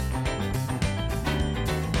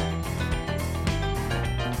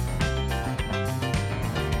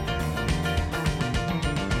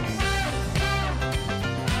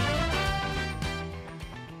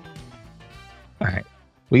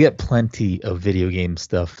We get plenty of video game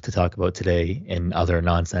stuff to talk about today and other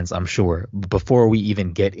nonsense, I'm sure. Before we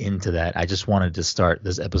even get into that, I just wanted to start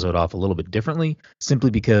this episode off a little bit differently, simply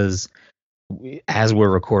because as we're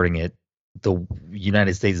recording it, the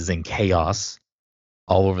United States is in chaos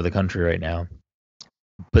all over the country right now.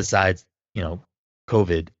 Besides, you know,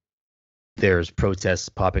 COVID, there's protests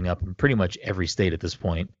popping up in pretty much every state at this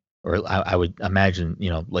point, or I would imagine,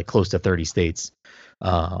 like close to 30 states,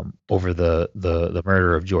 over the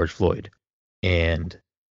murder of George Floyd. And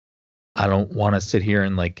I don't want to sit here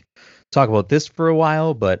and like talk about this for a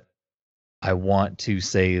while, but I want to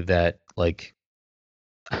say that like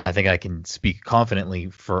I think I can speak confidently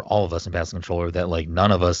for all of us in Pass Controller that like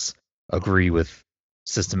none of us agree with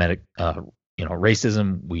systematic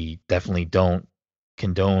racism. We definitely don't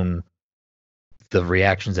condone the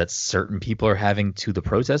reactions that certain people are having to the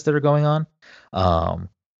protests that are going on.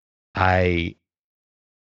 I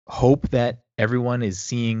hope that everyone is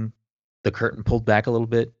seeing the curtain pulled back a little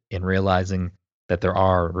bit and realizing that there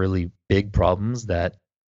are really big problems that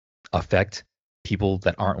affect people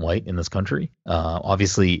that aren't white in this country.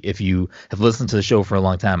 Obviously, if you have listened to the show for a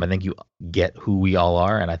long time, I think you get who we all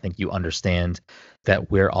are, and I think you understand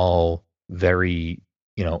that we're all very,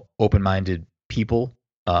 open-minded people,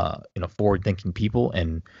 forward-thinking people,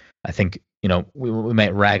 and I think, we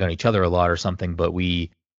might rag on each other a lot or something, but we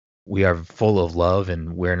are full of love,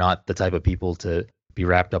 and we're not the type of people to be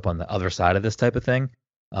wrapped up on the other side of this type of thing.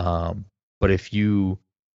 But if you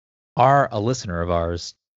are a listener of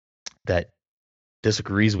ours that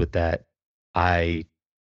disagrees with that, I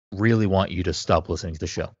really want you to stop listening to the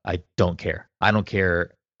show. I don't care. I don't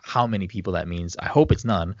care how many people that means. I hope it's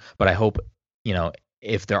none, but I hope,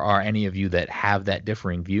 if there are any of you that have that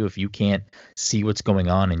differing view, if you can't see what's going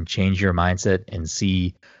on and change your mindset and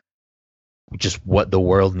see just what the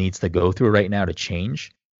world needs to go through right now to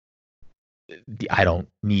change, I don't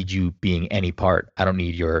need you being any part. I don't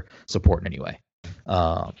need your support in any way.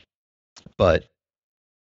 But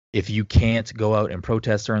if you can't go out and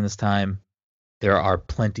protest during this time, there are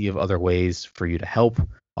plenty of other ways for you to help.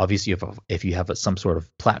 Obviously, if you have some sort of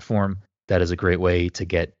platform, that is a great way to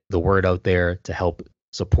get the word out there to help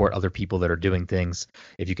support other people that are doing things.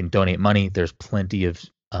 If you can donate money, there's plenty of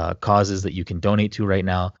causes that you can donate to right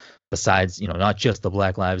now. Besides, not just the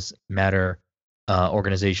Black Lives Matter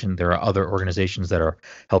organization, there are other organizations that are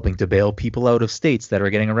helping to bail people out of states that are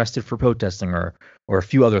getting arrested for protesting, or a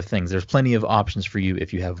few other things. There's plenty of options for you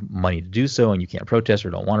if you have money to do so and you can't protest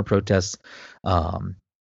or don't want to protest,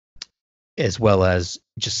 as well as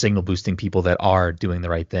just signal boosting people that are doing the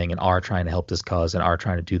right thing and are trying to help this cause and are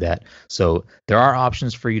trying to do that. So there are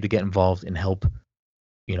options for you to get involved and help,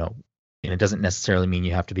 and it doesn't necessarily mean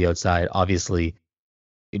you have to be outside. Obviously,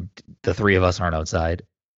 the three of us aren't outside.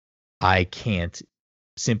 I can't,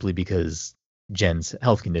 simply because Jen's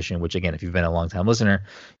health condition, which again, if you've been a long time listener,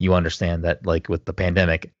 you understand that like with the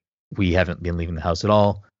pandemic, we haven't been leaving the house at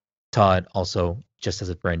all. Todd also just has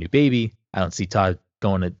a brand new baby. I don't see Todd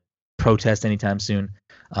going to protest anytime soon.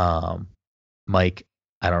 Mike,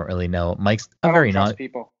 I don't really know. Mike's I very don't trust not.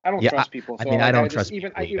 people. I don't Yeah, trust people. I So mean, I like don't I trust just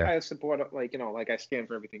even people either. I support like I stand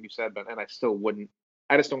for everything you said, and I still wouldn't.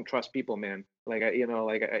 I just don't trust people, man. Like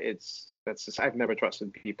that's just I've never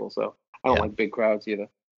trusted people, so I don't Yeah, like big crowds either.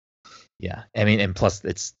 yeah. I mean, and plus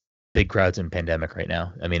it's big crowds in pandemic right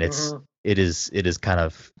now. I mean, Mm-hmm. it is kind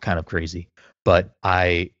of crazy. But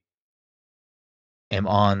I am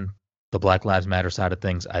on the Black Lives Matter side of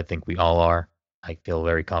things. I think we all are. I feel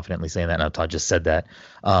very confidently saying that. Now Todd just said that.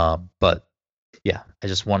 But yeah, I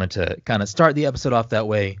just wanted to kind of start the episode off that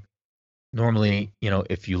way. Normally,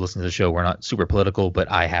 if you listen to the show, we're not super political, but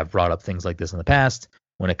I have brought up things like this in the past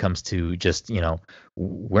when it comes to just,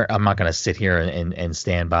 where I'm not going to sit here and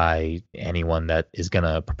stand by anyone that is going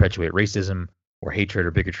to perpetuate racism or hatred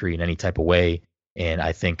or bigotry in any type of way. And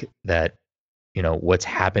I think that, what's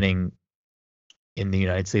happening in the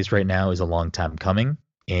United States right now is a long time coming.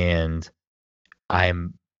 And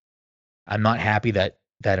I'm I'm not happy that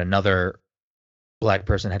another black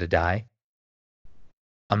person had to die.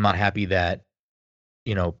 I'm not happy that,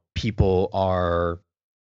 people are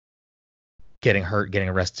getting hurt, getting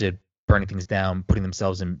arrested, burning things down, putting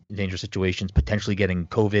themselves in dangerous situations, potentially getting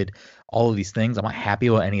COVID, all of these things. I'm not happy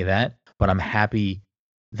about any of that, but I'm happy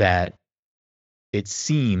that it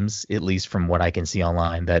seems, at least from what I can see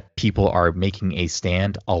online, that people are making a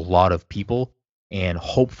stand, a lot of people, and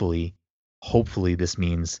hopefully this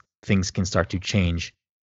means things can start to change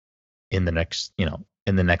in the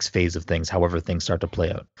next phase of things, however things start to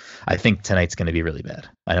play out. I think tonight's going to be really bad.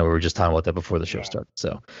 I know we were just talking about that before the show Yeah. started.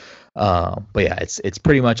 So, but yeah, it's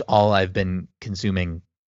pretty much all I've been consuming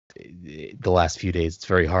the last few days. It's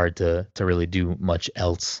very hard to really do much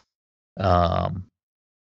else.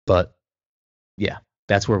 But yeah,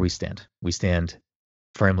 that's where we stand. We stand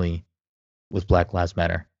firmly with Black Lives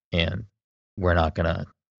Matter, and we're not gonna,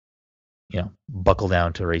 buckle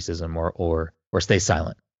down to racism or stay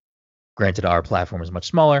silent. Granted, our platform is much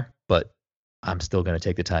smaller, but I'm still gonna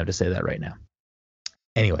take the time to say that right now.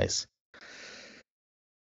 Anyways,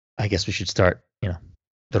 I guess we should start,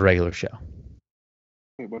 the regular show.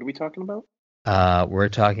 Wait, what are we talking about? We're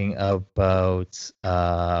talking about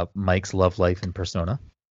Mike's love life in Persona.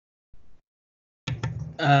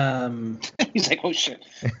 He's like, oh shit.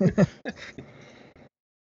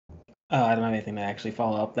 I don't have anything to actually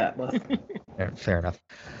follow up that with. Fair enough.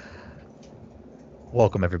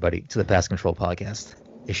 Welcome everybody to the Pass Control Podcast,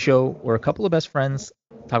 a show where a couple of best friends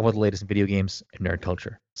talk about the latest in video games and nerd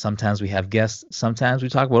culture. Sometimes we have guests, sometimes we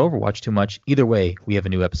talk about Overwatch too much. Either way, we have a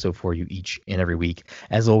new episode for you each and every week.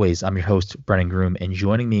 As always, I'm your host, Brennan Groom, and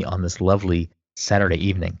joining me on this lovely Saturday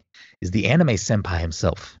evening is the anime senpai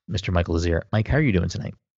himself, Mr. Michael Lazier. Mike, how are you doing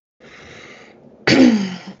tonight?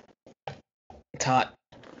 It's hot.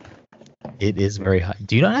 It is very hot.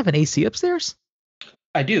 Do you not have an AC upstairs?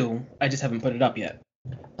 I do. I just haven't put it up yet.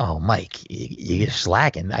 Oh, Mike, you're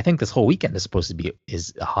slacking. I think this whole weekend is supposed to be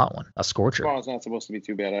a hot one, a scorcher. Tomorrow's not supposed to be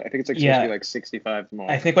too bad. I think it's supposed to be like 65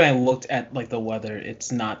 tomorrow. I think when I looked at the weather,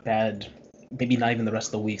 it's not bad. Maybe not even the rest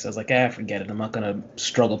of the week. So I was like, forget it. I'm not gonna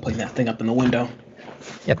struggle putting that thing up in the window.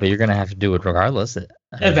 Yeah, but you're gonna have to do it regardless.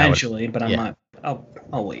 Eventually, but I'm not.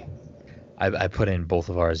 I'll wait. I put in both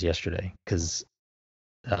of ours yesterday because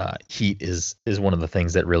heat is one of the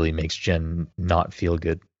things that really makes Jen not feel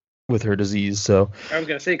good with her disease. So I was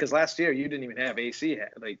gonna say, because last year you didn't even have AC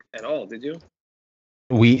at all, did you?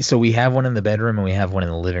 We have one in the bedroom and we have one in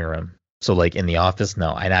the living room. So like in the office,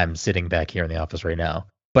 no. And I'm sitting back here in the office right now.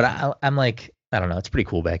 But I'm like, I don't know. It's pretty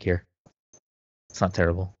cool back here. It's not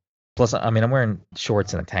terrible. Plus, I mean, I'm wearing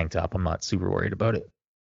shorts and a tank top. I'm not super worried about it.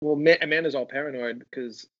 Well, Amanda's all paranoid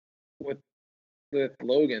because with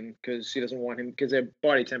Logan, because she doesn't want him, because their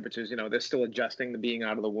body temperatures, they're still adjusting to being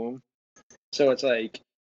out of the womb. So it's like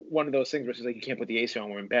one of those things where she's like, you can't put the AC on,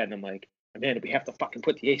 we're in bed. And I'm like, Amanda, we have to fucking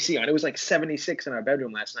put the AC on. It was like 76 in our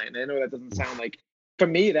bedroom last night. And I know that doesn't sound like, for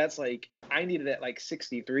me, that's like, I needed it like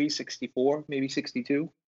 63, 64, maybe 62.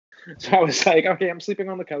 So I was like, okay, I'm sleeping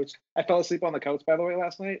on the couch. I fell asleep on the couch, by the way,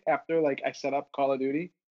 last night after like I set up Call of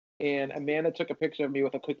Duty. And Amanda took a picture of me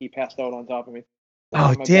with a cookie passed out on top of me.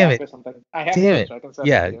 Oh, damn it. I have damn it.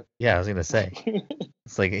 Yeah, I was going to say.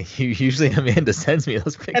 It's like, usually Amanda sends me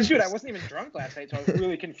those pictures. And dude, I wasn't even drunk last night, so I was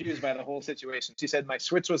really confused by the whole situation. She said my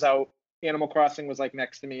Switch was out, Animal Crossing was like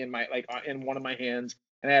next to me in in one of my hands,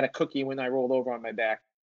 and I had a cookie when I rolled over on my back.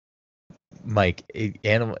 Mike,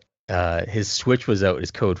 his Switch was out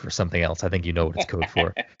is code for something else. I think you know what it's code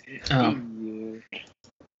for.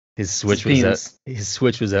 His Switch was out. His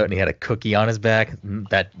Switch was out, and he had a cookie on his back.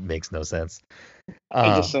 That makes no sense.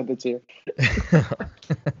 I just sent it to you.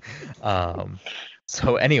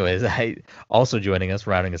 So, anyways, also joining us,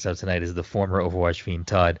 rounding us up tonight, is the former Overwatch fiend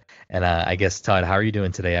Todd. And I guess Todd, how are you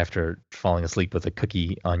doing today after falling asleep with a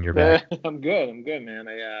cookie on your back? I'm good, man.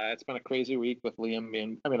 It's been a crazy week with Logan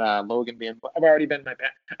being.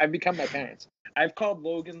 I've become my parents. I've called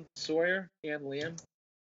Logan Sawyer and Liam,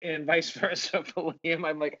 and vice versa for Liam.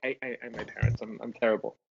 I'm like, I'm my parents. I'm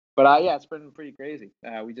terrible. But it's been pretty crazy.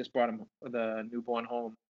 We just brought him the newborn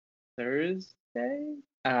home Thursday.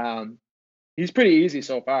 He's pretty easy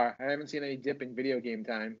so far. I haven't seen any dip in video game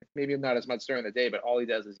time. Maybe not as much during the day, but all he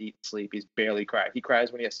does is eat and sleep. He's barely cried. He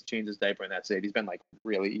cries when he has to change his diaper, and that's it. He's been like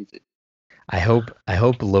really easy. I hope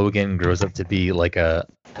Logan grows up to be like a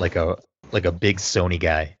big Sony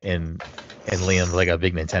guy, and Liam's like a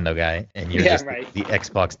big Nintendo guy, and you're just right. the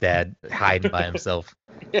Xbox dad hiding by himself.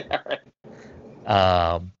 Yeah,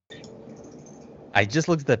 right. I just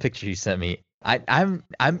looked at that picture you sent me. I'm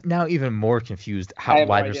now even more confused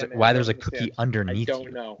why there's a cookie underneath. I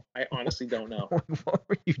don't know. I honestly don't know. What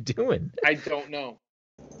were you doing? I don't know.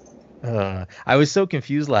 I was so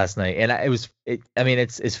confused last night, and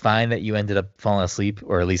it's fine that you ended up falling asleep,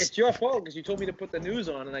 or at least it's your fault because you told me to put the news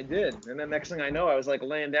on, and I did. And then next thing I know, I was like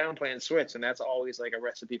laying down playing Switch, and that's always like a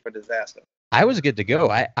recipe for disaster. I was good to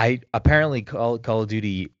go. I apparently Call of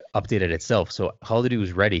Duty updated itself, so Call of Duty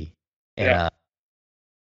was ready,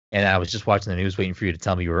 and I was just watching the news, waiting for you to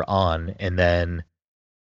tell me you were on, and then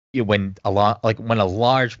when a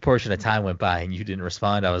large portion of time went by and you didn't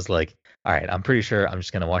respond, I was like, all right, I'm pretty sure I'm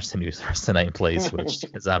just gonna watch the news the rest of the night and play Switch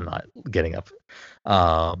because I'm not getting up.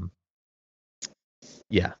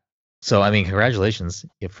 Yeah. So I mean, congratulations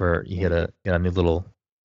for you get a new little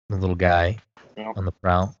guy on the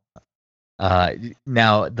prowl.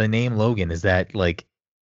 Now the name Logan, is that like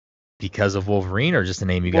because of Wolverine or just a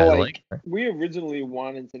name you Well, guys like like? we originally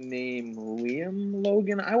wanted to name Liam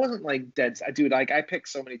Logan. I wasn't like dead. Dude, like I picked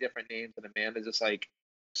so many different names, and Amanda just like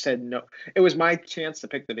said no. It was my chance to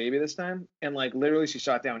pick the baby this time, and like literally she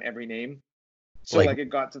shot down every name. So Like, like it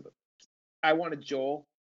got to. I wanted Joel.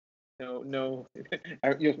 No, no.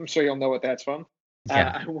 I'm sure you'll know what that's from.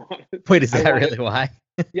 yeah. I wanted. Wait, is I that wanted. really why?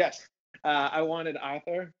 Yes. I wanted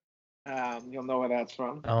Arthur. You'll know where that's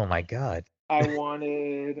from. Oh my God. I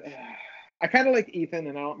wanted. I kind of like Ethan,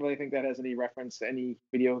 and I don't really think that has any reference to any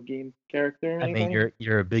video game character or I mean, anything.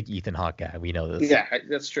 you're a big Ethan Hawke guy. We know this. Yeah,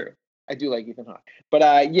 that's true. I do like Ethan Hawke,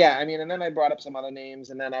 but yeah, I mean, and then I brought up some other names,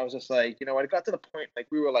 and then I was just like, you know what? It got to the point like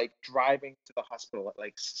we were like driving to the hospital at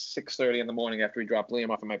like 6:30 in the morning after we dropped Liam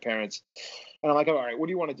off at my parents, and I'm like, all right, what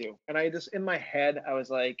do you want to do? And I just in my head, I was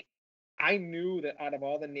like, I knew that out of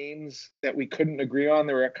all the names that we couldn't agree on,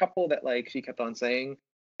 there were a couple that like she kept on saying,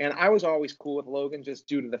 and I was always cool with Logan just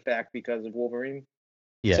due to the fact because of Wolverine.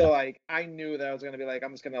 Yeah. So like I knew that I was gonna be like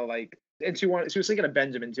I'm just gonna like and she was thinking of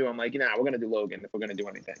Benjamin too. I'm like, we're gonna do Logan if we're gonna do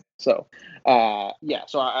anything. So yeah,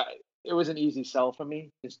 so it was an easy sell for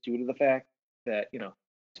me just due to the fact that,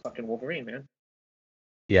 it's fucking Wolverine, man.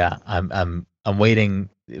 Yeah. I'm waiting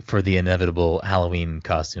for the inevitable Halloween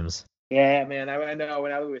costumes. Yeah, man, I know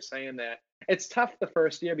when I was saying that. It's tough the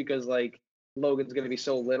first year because like Logan's gonna be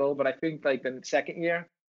so little, but I think like the second year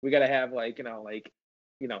we gotta have like,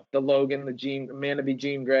 the Logan, the Jean Amanda be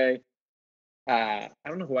Jean Grey. I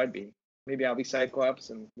don't know who I'd be. Maybe I'll be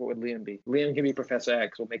Cyclops, and what would Liam be? Liam can be Professor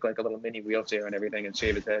X. We'll make like a little mini wheelchair and everything, and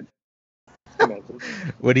shave his head.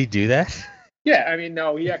 Would he do that? Yeah, I mean,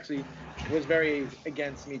 no, he actually was very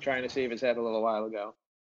against me trying to shave his head a little while ago.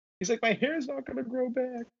 He's like, my hair's not gonna grow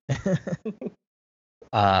back.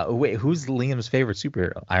 Wait, who's Liam's favorite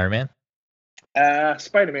superhero? Iron Man?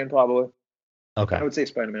 Spider-Man probably. Okay. I would say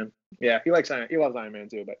Spider-Man. Yeah, he loves Iron Man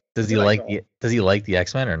too, but Does he like the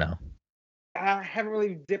X-Men or no? I haven't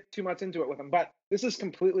really dipped too much into it with him, but this is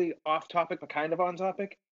completely off topic, but kind of on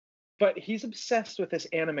topic. But he's obsessed with this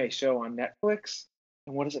anime show on Netflix.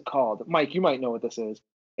 And what is it called? Mike, you might know what this is.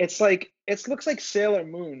 It's like it looks like Sailor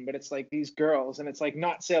Moon, but it's like these girls, and it's like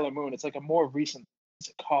not Sailor Moon. It's like a more recent. What's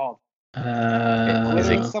it called?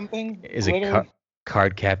 Glitter something? Is Glitter? it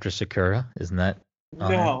Card Captor Sakura? Isn't that?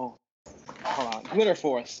 No. Hold on. Glitter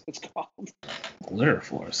Force. It's called. Glitter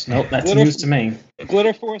Force. Nope, that's news to me.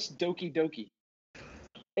 Glitter Force Doki Doki.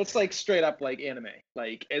 It's like straight up like anime,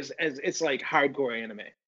 like as it's like hardcore anime.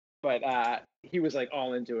 But he was like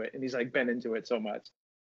all into it, and he's like been into it so much.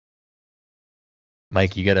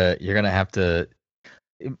 Mike, you're gonna have to.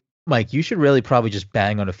 Mike, you should really probably just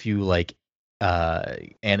bang on a few like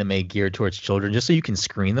anime geared towards children, just so you can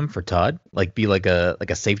screen them for Todd. Like be like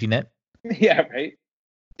a safety net. Yeah, right.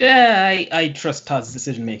 Yeah, I trust Todd's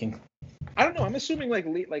decision making. I don't know. I'm assuming like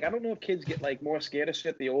I don't know if kids get like more scared of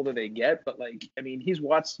shit the older they get, but like I mean he's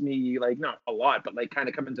watched me like not a lot, but like kind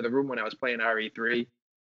of come into the room when I was playing RE3.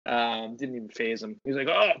 Didn't even phase him. He was like,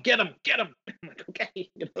 "Oh, get him!" I'm like, "Okay."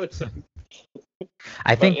 So,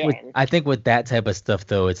 I think with that type of stuff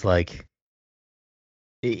though, it's like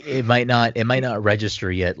it might not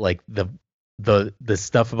register yet. Like the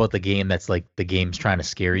stuff about the game that's like the game's trying to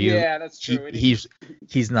scare you. Yeah, that's true. He's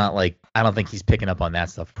not like, I don't think he's picking up on that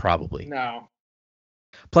stuff probably. No.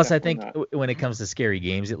 Plus, I think when it comes to scary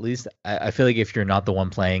games, at least I feel like if you're not the one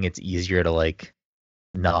playing, it's easier to like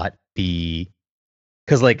not be.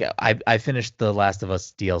 Because like I finished the Last of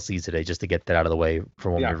Us DLC today just to get that out of the way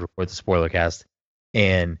for when we record the spoiler cast,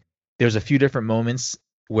 and there's a few different moments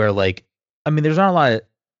where like I mean there's not a lot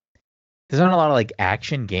of like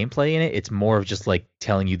action gameplay in it. It's more of just like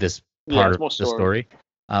telling you this part of the story,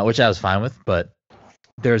 which I was fine with. But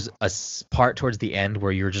there's a part towards the end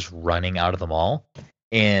where you're just running out of the mall,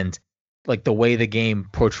 and like the way the game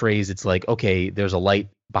portrays, it's like, okay, there's a light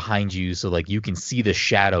behind you, so like you can see the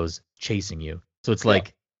shadows chasing you. So it's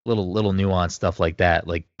like little nuanced stuff like that.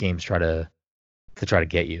 Like games try to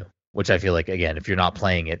get you, which I feel like again, if you're not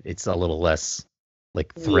playing it, it's a little less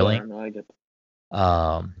like thrilling. Yeah, no, I get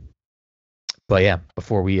But yeah,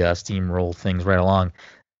 before we steamroll things right along,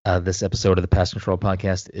 this episode of the Pest Control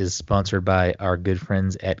Podcast is sponsored by our good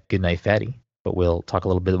friends at Goodnight Fatty. But we'll talk a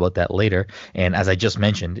little bit about that later. And as I just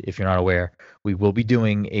mentioned, if you're not aware, we will be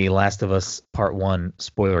doing a Last of Us Part 1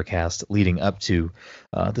 spoiler cast leading up to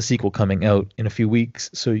the sequel coming out in a few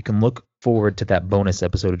weeks. So you can look forward to that bonus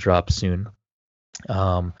episode to drop soon.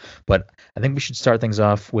 But I think we should start things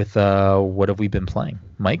off with what have we been playing?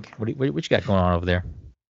 Mike, what you got going on over there?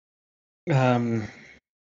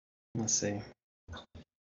 Let's see.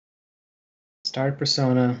 Started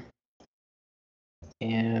Persona.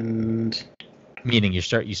 And Meaning you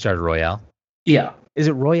started Royale. yeah, Is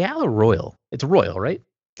it Royale or Royal? It's Royal, right?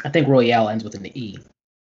 I think Royale ends with an E.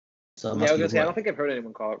 So it Yeah, I must was be gonna say I Royal. don't think I've heard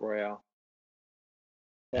anyone call it Royale.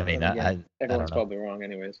 I But mean, then again, I everyone don't know. spelled it wrong,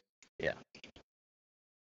 anyways. Yeah.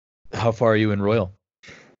 How far are you in Royal?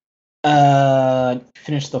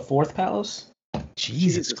 Finished the 4th palace.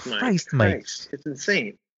 Jesus Christ, Mike. It's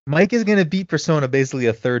insane. Mike is gonna beat Persona basically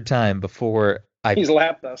a third time before He's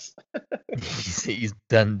lapped us. he's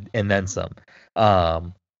done and then some.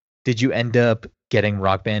 Did you end up getting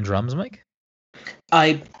Rock Band drums, Mike?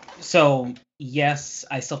 Yes,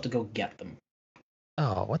 I still have to go get them.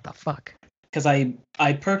 Oh, what the fuck? Because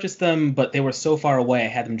I purchased them, but they were so far away, I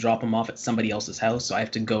had them drop them off at somebody else's house, so I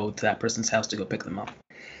have to go to that person's house to go pick them up.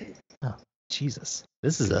 Oh, Jesus.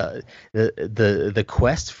 This is the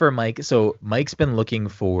quest for Mike. So Mike's been looking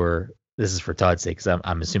for, this is for Todd's sake, because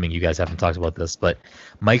I'm assuming you guys haven't talked about this, but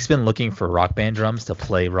Mike's been looking for Rock Band drums to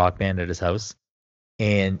play Rock Band at his house,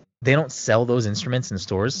 and they don't sell those instruments in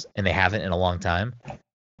stores, and they haven't in a long time.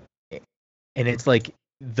 And it's like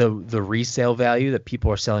the resale value that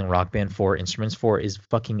people are selling Rock Band 4 instruments for is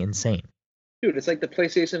fucking insane. Dude, it's like the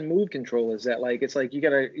PlayStation Move controllers that like it's like you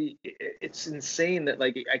gotta. It's insane that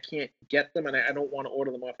like I can't get them and I don't want to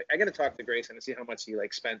order them off. I gotta talk to Grayson to see how much he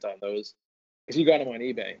like spent on those because he got them on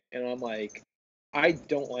eBay and I'm like, I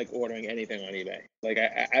don't like ordering anything on eBay. Like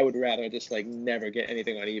I would rather just like never get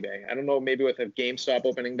anything on eBay. I don't know, maybe with a GameStop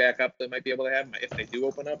opening back up, they might be able to have them if they do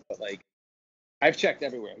open up. But like, I've checked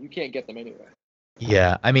everywhere. You can't get them anywhere.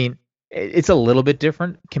 Yeah, I mean, it's a little bit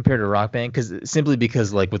different compared to Rock Band because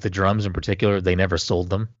like with the drums in particular, they never sold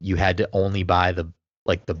them. You had to only buy the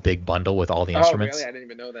big bundle with all the instruments. Oh, really? I didn't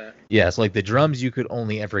even know that. Yeah, so like the drums you could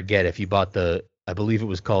only ever get if you bought I believe it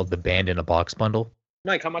was called the Band in a Box bundle.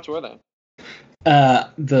 Mike, how much were they?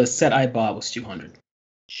 The set I bought was $200.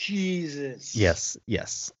 Jesus.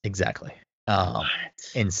 Yes, exactly.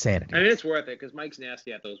 Insanity. I mean, it's worth it because Mike's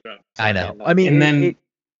nasty at those drums. I know. I mean,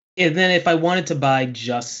 and then if I wanted to buy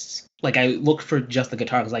just like I looked for just the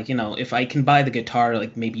guitar, because like if I can buy the guitar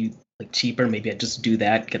like maybe like cheaper, maybe I just do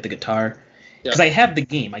that, get the guitar because I have the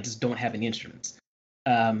game, I just don't have any instruments.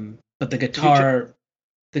 But the guitar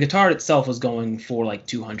itself was going for like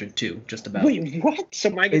 $200 too, just about. Wait, what? So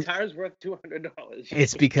my guitar is worth $200?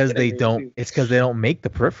 It's because they don't. It's because they don't make the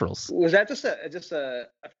peripherals. Was that just a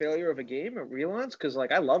failure of a game, a relaunch? Because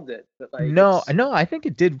like I loved it, but like no, I think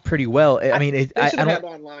it did pretty well. I mean, I should have don't had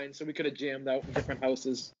online so we could have jammed out in different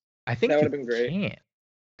houses. I think that would have been great.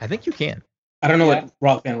 I think you can. I don't know what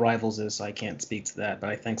Rock Band Rivals is, so I can't speak to that,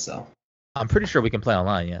 but I think so. I'm pretty sure we can play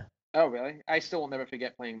online. Yeah. Oh really? I still will never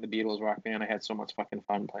forget playing the Beatles Rock Band. I had so much fucking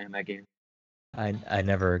fun playing that game. I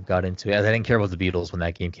never got into it. I didn't care about the Beatles when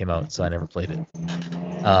that game came out, so I never played it.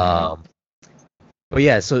 But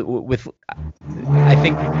yeah, so with I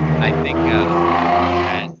think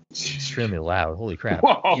extremely loud. Holy crap!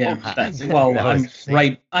 Whoa.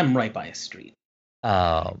 Yeah, I'm right by a street.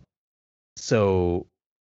 So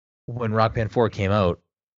when Rock Band 4 came out,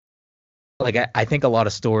 like I think a lot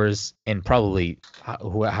of stores and probably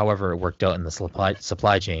however it worked out in the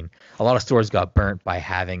supply chain, a lot of stores got burnt by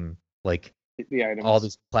having like all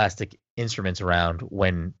these plastic instruments around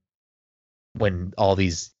when all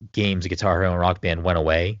these games, Guitar Hero and Rock Band went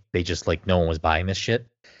away. They just like no one was buying this shit.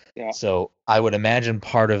 Yeah. So I would imagine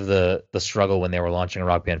part of the struggle when they were launching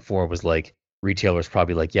Rock Band 4 was like retailers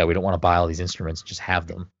probably like, yeah, we don't want to buy all these instruments, just have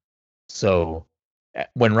them. So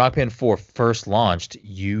when Rock Band 4 first launched,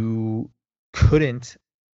 you couldn't.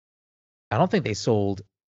 I don't think they sold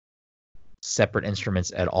separate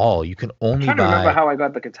instruments at all. You can only I'm trying to remember how I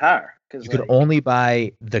got the guitar. You could only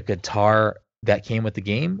buy the guitar that came with the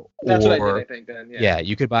game. That's what I did, I think, then. Yeah,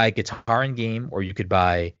 you could buy guitar in game, or you could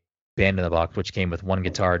buy Band in the Box, which came with one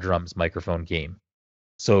guitar, drums, microphone, game.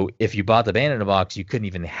 So if you bought the Band in the Box, you couldn't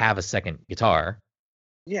even have a second guitar.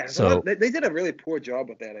 Yeah, so they did a really poor job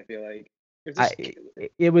with that, I feel like.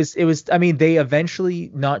 It was. I mean, they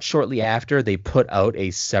eventually, not shortly after, they put out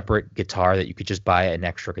a separate guitar that you could just buy an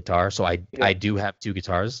extra guitar. So I do have two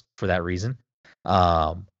guitars for that reason.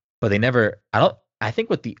 But they never. I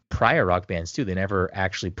think with the prior Rock Bands too, they never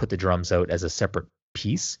actually put the drums out as a separate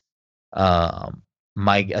piece.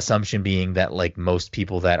 My assumption being that like most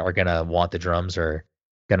people that are gonna want the drums are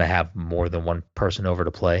gonna have more than one person over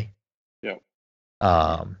to play. Yeah.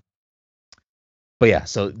 But yeah,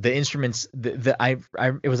 so the instruments,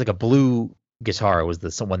 it was like a blue guitar. It was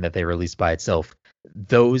the one that they released by itself.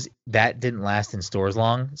 That didn't last in stores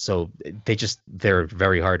long, so they're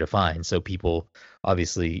very hard to find. So people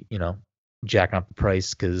obviously, jacking up the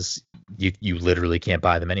price because you literally can't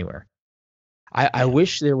buy them anywhere. I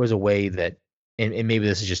wish there was a way that and maybe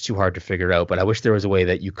this is just too hard to figure out, but I wish there was a way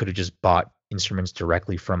that you could have just bought instruments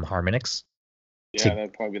directly from Harmonix. Yeah,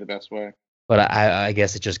 that'd probably be the best way. But I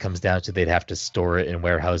guess it just comes down to they'd have to store it and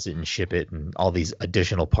warehouse it and ship it and all these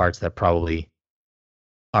additional parts that probably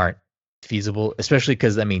aren't feasible, especially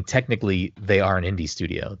because, I mean, technically they are an indie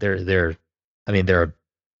studio. They're a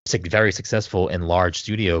very successful and large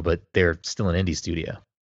studio, but they're still an indie studio.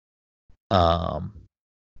 And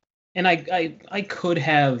I could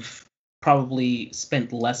have probably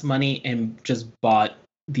spent less money and just bought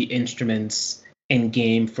the instruments in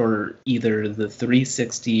game for either the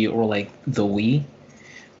 360 or like the Wii,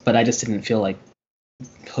 but I just didn't feel like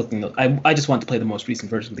hooking. I just want to play the most recent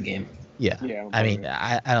version of the game. Yeah. I mean,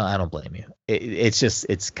 I don't blame you.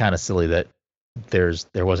 It's kind of silly that there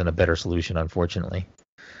wasn't a better solution, unfortunately.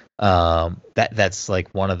 That's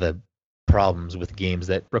like one of the problems with games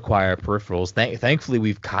that require peripherals. Thankfully,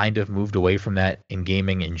 we've kind of moved away from that in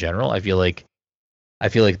gaming in general. I feel like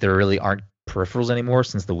there really aren't peripherals anymore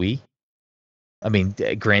since the Wii. I mean,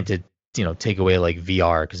 granted, take away like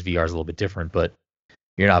VR, because VR is a little bit different, but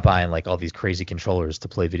you're not buying like all these crazy controllers to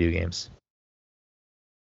play video games.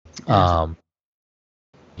 Are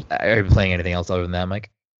you playing anything else other than that, Mike?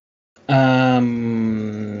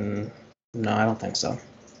 No, I don't think so.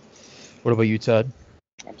 What about you, Todd?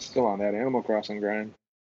 I'm still on that Animal Crossing grind.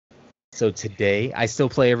 So today, I still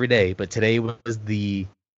play every day, but today was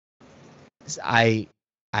I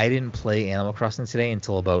didn't play Animal Crossing today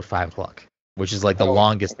until about 5:00, which is like the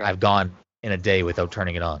longest I've gone in a day without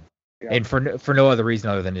turning it on. Yeah. And for no other reason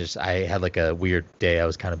other than just I had like a weird day. I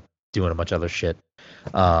was kind of doing a bunch of other shit,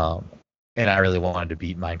 and I really wanted to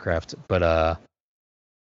beat Minecraft. But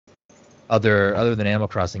other than Animal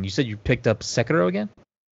Crossing, you said you picked up Sekiro again?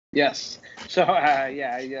 Yes. So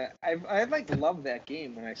I like loved that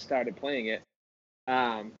game when I started playing it,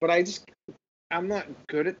 but I'm not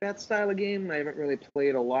good at that style of game. I haven't really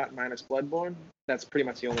played a lot minus Bloodborne. That's pretty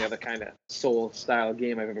much the only other kind of soul style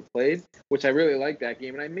game I've ever played, which I really like that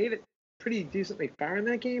game, and I made it pretty decently far in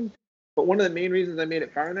that game. But one of the main reasons I made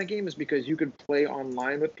it far in that game is because you could play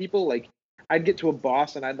online with people. Like, I'd get to a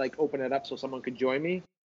boss and I'd like open it up so someone could join me,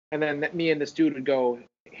 and then me and this dude would go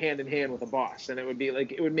hand in hand with a boss, and it would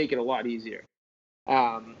make it a lot easier.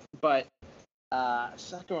 But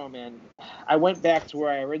Sekiro, man, I went back to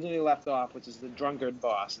where I originally left off, which is the drunkard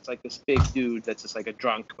boss. It's like this big dude that's just like a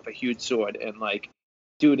drunk with a huge sword, and like,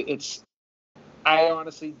 dude, I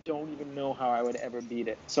honestly don't even know how I would ever beat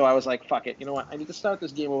it. So I was like, fuck it, you know what? I need to start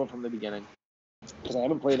this game over from the beginning because I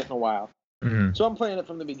haven't played it in a while. Mm-hmm. So I'm playing it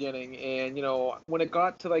from the beginning, and when it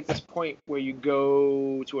got to like this point where you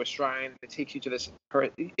go to a shrine, it takes you to this.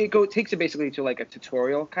 It takes you basically to like a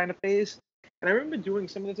tutorial kind of phase. And I remember doing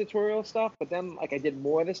some of the tutorial stuff, but then like I did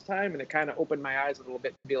more this time, and it kind of opened my eyes a little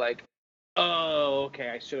bit to be like, oh, okay,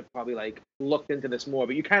 I should have probably like looked into this more.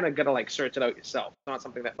 But you kind of gotta like search it out yourself. It's not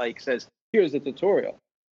something that like says here's the tutorial.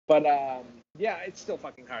 But yeah, it's still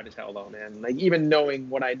fucking hard as hell though, man. Like, even knowing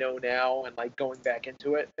what I know now and like going back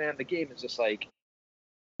into it, man, the game is just like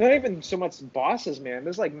not even so much bosses, man.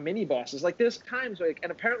 There's like mini bosses. Like, there's times like,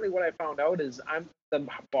 and apparently what I found out is the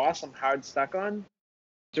boss I'm hard stuck on.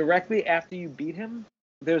 Directly after you beat him,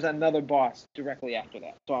 there's another boss directly after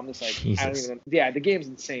that. So I'm just like, Jesus. I don't even. Yeah, the game's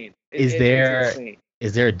insane. Is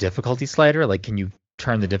there a difficulty slider? Like, can you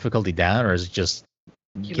turn the difficulty down, or is it just?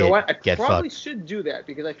 You know what? I probably should do that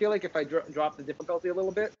because I feel like if I drop the difficulty a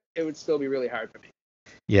little bit, it would still be really hard for me.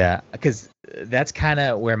 Yeah, because that's kind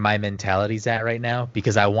of where my mentality's at right now,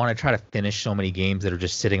 because I want to try to finish so many games that are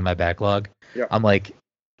just sitting in my backlog. Yeah.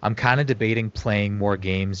 I'm kind of debating playing more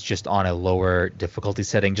games just on a lower difficulty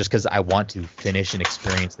setting, just because I want to finish and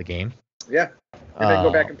experience the game. Yeah. And then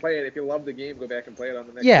go back and play it. If you love the game, go back and play it on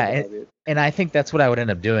the next. Yeah, and I think that's what I would end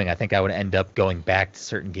up doing. I think I would end up going back to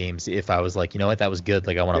certain games if I was like, you know what, that was good.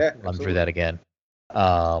 Like, I want to run through that again.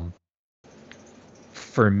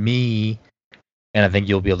 For me, and I think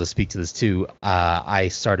you'll be able to speak to this too, I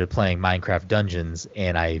started playing Minecraft Dungeons,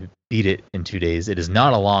 and I beat it in 2 days. It is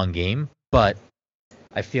not a long game, but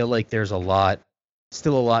I feel like there's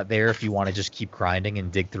still a lot there if you want to just keep grinding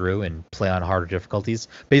and dig through and play on harder difficulties.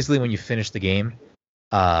 Basically, when you finish the game,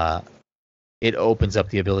 it opens up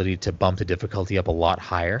the ability to bump the difficulty up a lot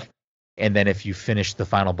higher. And then if you finish the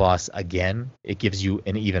final boss again, it gives you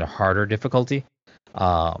an even harder difficulty.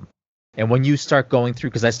 And when you start going through,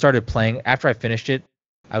 because I started playing after I finished it,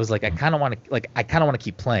 I was like, I kind of want to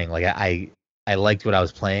keep playing. Like, I liked what I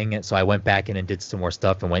was playing, and so I went back in and did some more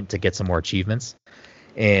stuff and went to get some more achievements.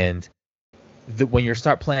 And when you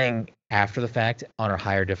start playing after the fact on a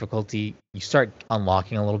higher difficulty, you start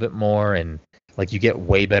unlocking a little bit more, and like you get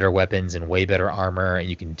way better weapons and way better armor, and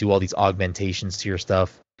you can do all these augmentations to your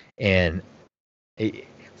stuff. And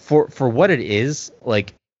For what it is,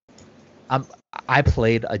 like I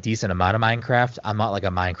played a decent amount of Minecraft. I'm not like a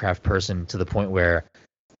Minecraft person to the point where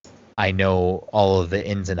I know all of the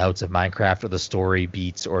ins and outs of Minecraft or the story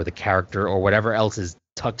beats or the character or whatever else is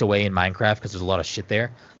tucked away in Minecraft, because there's a lot of shit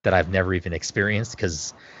there that I've never even experienced,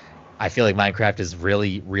 because I feel like Minecraft is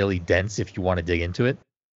really, really dense if you want to dig into it.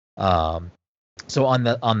 So on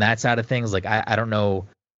that side of things, like I don't know,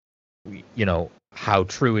 how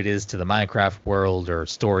true it is to the Minecraft world or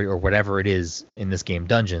story or whatever it is in this game,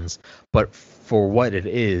 Dungeons, but for what it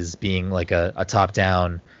is, being like a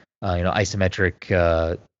top-down,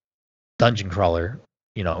 isometric dungeon crawler,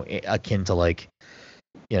 akin to like,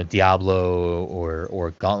 Diablo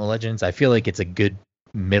or Gauntlet Legends, I feel like it's a good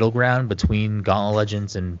middle ground between Gauntlet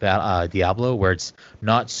Legends and Diablo, where it's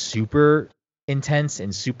not super intense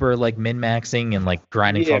and super like min-maxing and like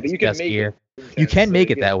grinding for but you the can best make gear. it You intense, can so make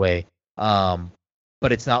you it that way.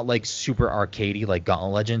 But it's not like super arcadey like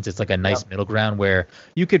Gauntlet Legends. It's like a nice middle ground where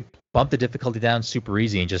you could bump the difficulty down super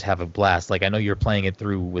easy and just have a blast. Like I know you're playing it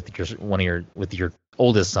through with your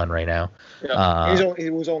oldest son right now. Yeah,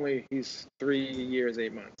 he's 3 years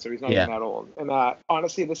 8 months, so he's not even that old. And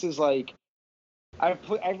honestly, this is like I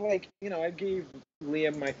gave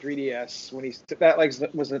Liam my 3DS when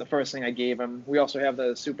was the first thing I gave him. We also have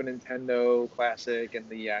the Super Nintendo Classic and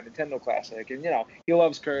the Nintendo Classic, and he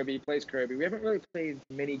loves Kirby, plays Kirby. We haven't really played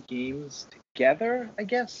many games together, I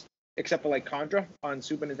guess, except for like Contra on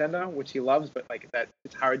Super Nintendo, which he loves, but like that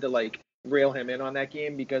it's hard to like rail him in on that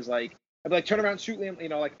game because like I'd be like turn around, shoot Liam,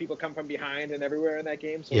 like people come from behind and everywhere in that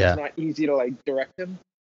game, so it's not easy to like direct him.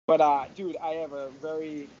 But dude, I have a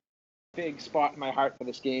very big spot in my heart for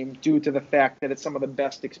this game due to the fact that it's some of the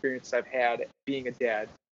best experiences I've had being a dad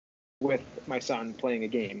with my son playing a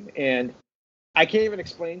game. And I can't even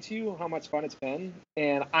explain to you how much fun it's been.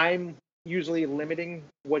 And I'm usually limiting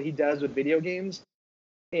what he does with video games.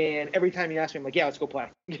 And every time he asks me, I'm like, yeah, let's go play.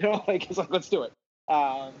 It's like, let's do it.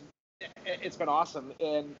 It's been awesome.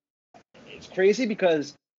 And it's crazy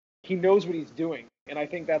because he knows what he's doing. And I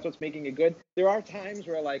think that's what's making it good. There are times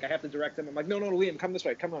where like I have to direct him. I'm like, no, Liam, come this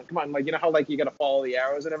way. Come on. Like, how like you got to follow the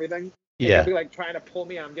arrows and everything. And he'll be like trying to pull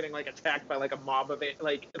me. And I'm getting like attacked by like a mob of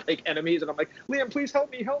like enemies. And I'm like, Liam, please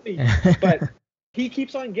help me. But he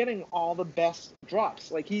keeps on getting all the best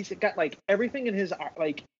drops. Like he's got like everything in his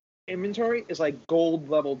like inventory is like gold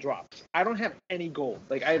level drops. I don't have any gold.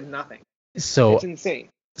 Like I have nothing. So it's insane.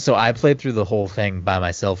 So I played through the whole thing by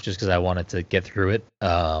myself just because I wanted to get through it.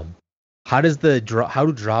 How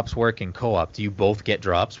do drops work in co-op? Do you both get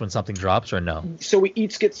drops when something drops or no? So we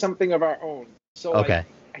each get something of our own. So okay.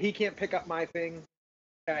 Like, he can't pick up my thing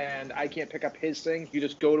and I can't pick up his thing. You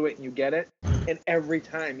just go to it and you get it. And every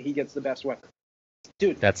time he gets the best weapon.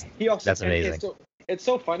 Dude, that's amazing. It's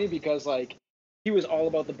so funny because like he was all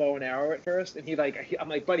about the bow and arrow at first, and I'm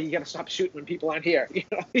like, buddy, you gotta stop shooting when people aren't here.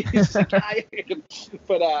 He's like,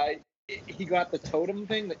 but he got the totem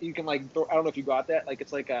thing that you can like throw. I don't know if you got that. Like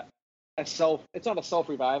it's like it's not a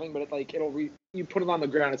self-reviving, but it's like you put it on the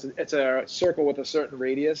ground. It's a circle with a certain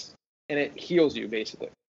radius, and it heals you basically.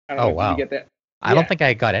 I don't know wow. If you get that. I don't think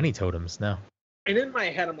I got any totems. No. And in my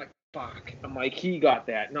head, I'm like, fuck. I'm like, he got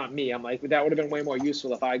that, not me. I'm like, that would have been way more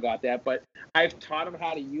useful if I got that. But I've taught him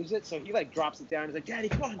how to use it, so he like drops it down. He's like, Daddy,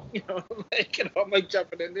 come on, I'm like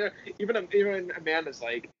jumping in there. Even Amanda's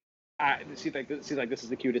like, she's like, this is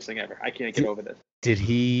the cutest thing ever. I can't get over this.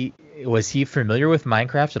 Was he familiar with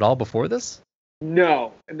Minecraft at all before this?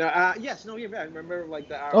 No. Yes, no, yeah, I remember like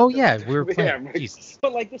the. We were playing. Yeah,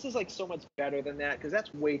 but like this is like so much better than that because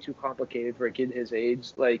that's way too complicated for a kid his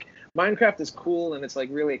age. Like Minecraft is cool and it's like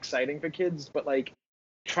really exciting for kids, but like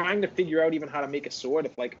trying to figure out even how to make a sword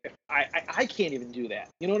if I can't even do that.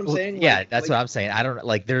 You know what I'm saying? Yeah, that's what I'm saying. I don't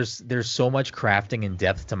like there's so much crafting and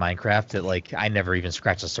depth to Minecraft that like I never even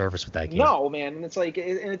scratched the surface with that game. No, man, and it's like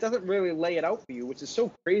and it doesn't really lay it out for you, which is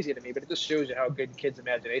so crazy to me, but it just shows you how good kids'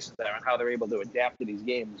 imaginations are and how they're able to adapt to these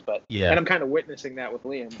games. But and I'm kind of witnessing that with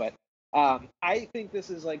Liam, but I think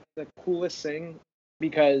this is like the coolest thing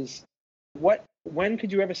because when could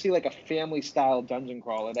you ever see like a family style dungeon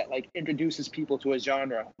crawler that like introduces people to a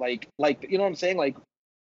genre like you know what I'm saying? Like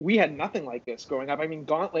we had nothing like this growing up. I mean,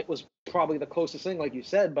 Gauntlet was probably the closest thing, like you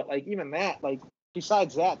said, but like even that, like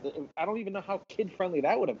besides that, I don't even know how kid friendly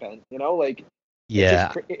that would have been. Like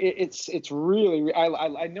it's really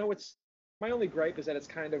I know it's my only gripe is that it's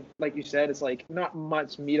kind of like you said, it's like not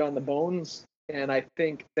much meat on the bones, and I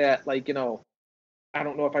think that like I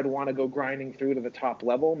don't know if I'd want to go grinding through to the top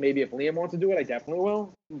level. Maybe if Liam wants to do it, I definitely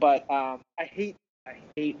will. But I hate.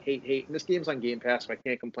 And this game's on Game Pass, so I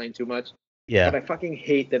can't complain too much. Yeah. But I fucking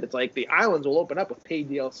hate that it's like the islands will open up with paid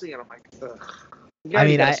DLC, and I'm like, ugh. You gotta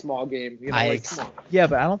get a small game. You know, come on. Yeah,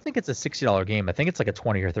 but I don't think it's a $60 game. I think it's like a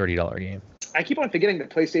 $20 or $30 game. I keep on forgetting that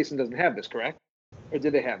PlayStation doesn't have this, correct? Or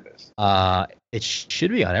did they have this? It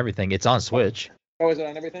should be on everything. It's on Switch. Oh, is it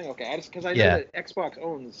on everything? Okay, because I know that Xbox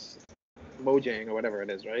owns Mojang or whatever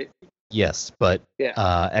it is, right? Yes, but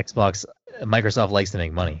Microsoft likes to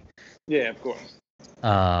make money. Yeah, of course.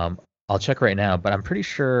 I'll check right now, but I'm pretty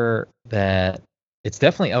sure that it's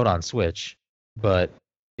definitely out on Switch, but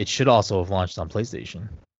it should also have launched on PlayStation.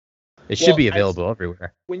 It should be available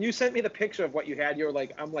everywhere. When you sent me the picture of what you had, you were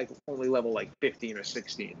like, I'm like only level like 15 or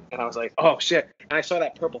 16. And I was like, oh shit. And I saw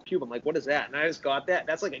that purple cube. I'm like, what is that? And I just got that.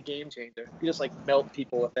 That's like a game changer. You just like melt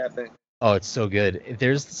people with that thing. Oh, it's so good.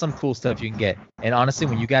 There's some cool stuff you can get. And honestly,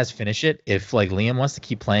 when you guys finish it, if like Liam wants to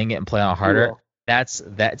keep playing it and play on harder, it's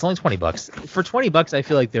only $20. For $20, I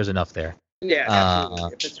feel like there's enough there. Yeah, absolutely.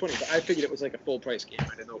 If it's 20, I figured it was like a full price game.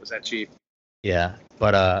 I didn't know it was that cheap. Yeah,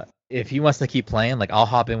 but if he wants to keep playing, like I'll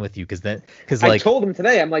hop in with you because I told him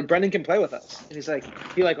today, I'm like, Brendan can play with us, and he's like,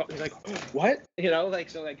 oh, what? You know,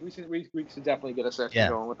 like so, like we should definitely get a session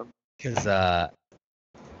going with him.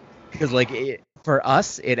 Because like for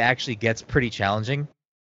us, it actually gets pretty challenging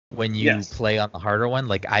when you play on the harder one.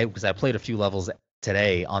 Like because I played a few levels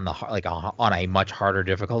today on on a much harder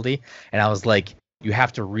difficulty, and I was like, you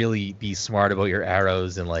have to really be smart about your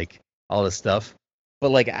arrows and like all this stuff. But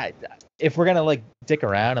like if we're gonna like dick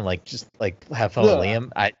around and like just like have fun with Liam,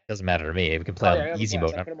 it doesn't matter to me. We can play on easy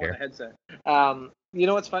mode. I don't care. You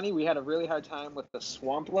know what's funny? We had a really hard time with the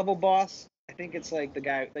swamp level boss. I think it's like the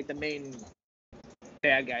guy, like the main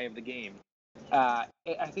bad guy of the game. I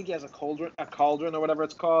think he has a cauldron or whatever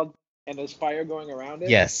it's called, and there's fire going around it.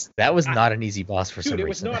 Yes, that was not an easy boss for some reason. Dude, it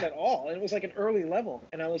was not at all, and it was like an early level.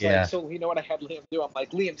 And I was like, so you know what I had Liam do? I'm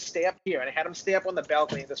like, Liam, stay up here, and I had him stay up on the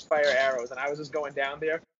balcony and just fire arrows, and I was just going down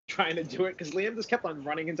there trying to do it because Liam just kept on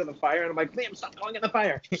running into the fire, and I'm like, Liam, stop going in the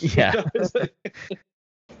fire. Yeah.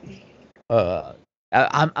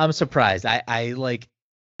 I'm surprised. I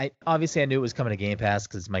obviously I knew it was coming to Game Pass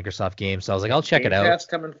because it's Microsoft games, so I was like, I'll check it out. Game Pass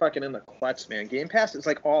coming fucking in the clutch, man. Game Pass is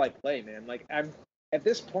like all I play, man. Like I'm at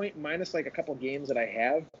this point, minus like a couple games that I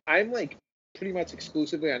have, I'm like pretty much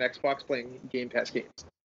exclusively on Xbox playing Game Pass games.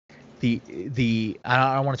 I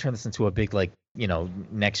don't want to turn this into a big like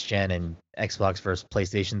next gen and Xbox versus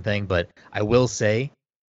PlayStation thing, but I will say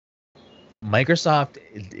Microsoft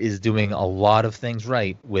is doing a lot of things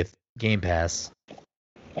right with Game Pass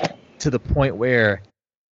to the point where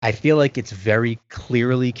I feel like it's very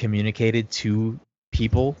clearly communicated to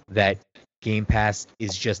people that Game Pass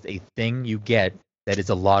is just a thing you get that is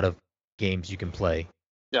a lot of games you can play.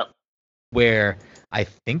 Yep. Where I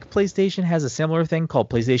think PlayStation has a similar thing called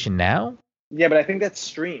PlayStation Now. Yeah, but I think that's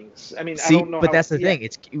streams. I mean, I don't know. But that's the thing.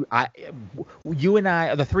 You and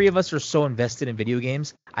I, the three of us, are so invested in video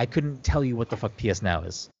games. I couldn't tell you what the fuck PS Now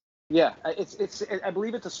is. Yeah, I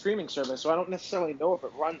believe it's a streaming service, so I don't necessarily know if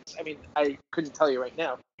it runs. I mean, I couldn't tell you right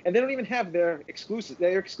now. And they don't even have their exclusives.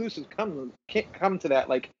 Their exclusives can't come to that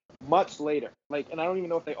like much later. Like, and I don't even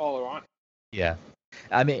know if they all are on it. Yeah,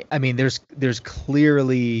 I mean, there's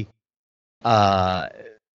clearly, there's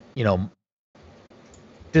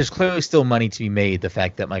clearly still money to be made. The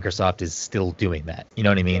fact that Microsoft is still doing that, you know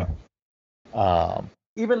what I mean? Yeah.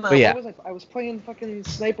 Even I was playing fucking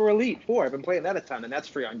Sniper Elite 4. I've been playing that a ton, and that's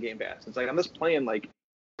free on Game Pass. It's like I'm just playing like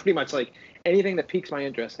pretty much like anything that piques my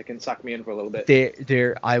interest that can suck me in for a little bit.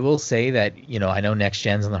 I will say that I know next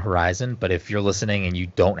gen's on the horizon, but if you're listening and you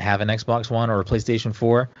don't have an Xbox One or a PlayStation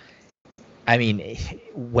 4, I mean,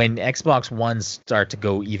 when Xbox Ones start to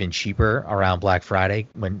go even cheaper around Black Friday,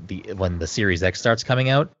 when the Series X starts coming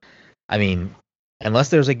out, I mean, unless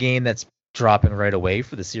there's a game that's dropping right away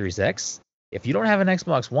for the Series X, if you don't have an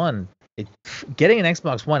Xbox One, getting an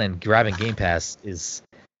Xbox One and grabbing Game Pass is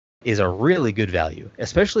a really good value,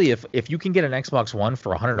 especially if you can get an Xbox One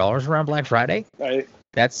for $100 around Black Friday. Right.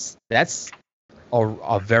 That's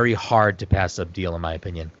a very hard to pass up deal, in my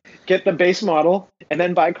opinion. Get the base model and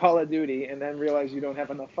then buy Call of Duty and then realize you don't have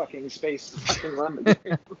enough fucking space to fucking run the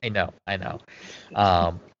game. I know.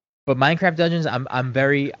 But Minecraft Dungeons, I'm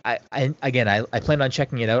very I plan on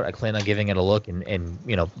checking it out. I plan on giving it a look and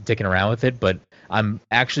dicking around with it. But I'm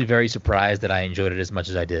actually very surprised that I enjoyed it as much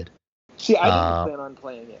as I did. See, I didn't plan on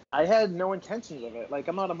playing it. I had no intentions of it. Like,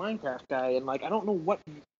 I'm not a Minecraft guy, and like I don't know what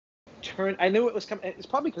turn. I knew it was coming. It's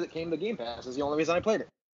probably because it came to Game Pass. Is the only reason I played it.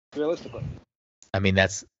 Realistically. I mean,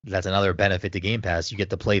 that's another benefit to Game Pass. You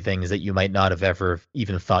get to play things that you might not have ever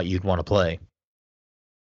even thought you'd want to play.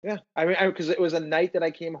 Yeah, I mean, because it was a night that I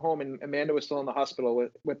came home and Amanda was still in the hospital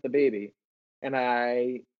with the baby, and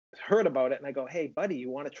I heard about it and I go, "Hey, buddy, you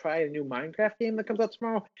want to try a new Minecraft game that comes out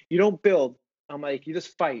tomorrow? You don't build I'm like, you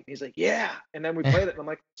just fight. He's like, yeah. And then we played it, and I'm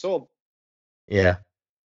like, sold. Yeah.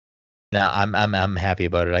 No, I'm happy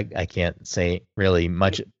about it. I can't say really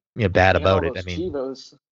much bad about it. I mean,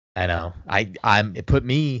 Chivos. I know. It put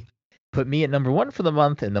me at number 1 for the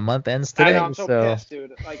month, and the month ends today. I know, I'm so pissed,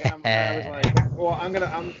 dude. Like I was like, well, I'm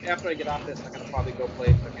after I get off this, I'm gonna probably go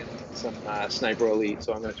play some Sniper Elite.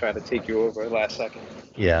 So I'm gonna try to take you over last second.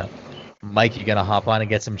 Yeah, Mike, you gonna hop on and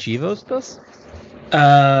get some Chivos with us?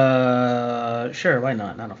 Sure, why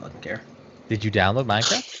not? I don't fucking care. Did you download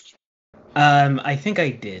Minecraft? I think I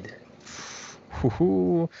did.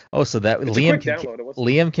 Oh, so that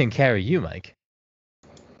Liam can carry you, Mike.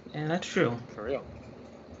 Yeah, that's true. For real.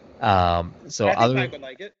 So I think Mike would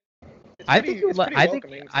like it. I think you would like. I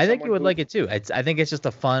think you would like it too. I think it's just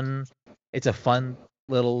a fun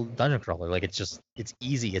little dungeon crawler. Like it's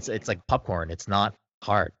easy. It's like popcorn. It's not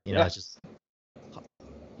hard. It's just,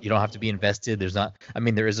 you don't have to be invested. There's not. I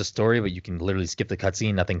mean, there is a story, but you can literally skip the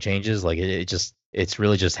cutscene. Nothing changes. Like it's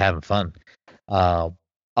really just having fun.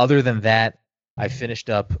 Other than that, I finished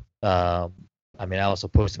up. I mean, I also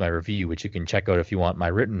posted my review, which you can check out if you want my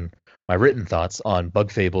written thoughts on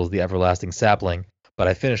Bug Fables: The Everlasting Sapling. But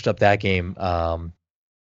I finished up that game. I've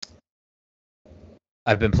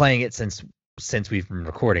been playing it since we've been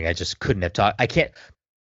recording. I just couldn't have talked. I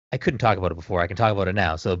couldn't talk about it before. I can talk about it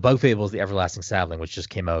now. So Bug Fables: The Everlasting Sapling, which just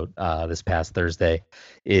came out this past Thursday,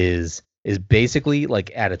 is basically,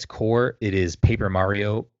 like, at its core, it is Paper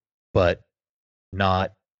Mario, but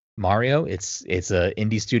not Mario. It's a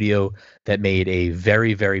indie studio that made a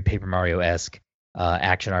very, very Paper Mario-esque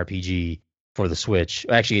action RPG for the Switch.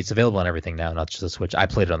 Actually, it's available on everything now, not just the Switch. I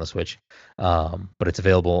played it on the Switch, but it's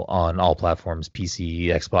available on all platforms: PC,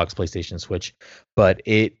 Xbox, PlayStation, Switch. But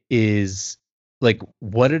it is like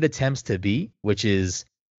what it attempts to be, which is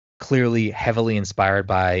clearly heavily inspired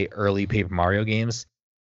by early Paper Mario games.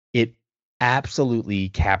 It absolutely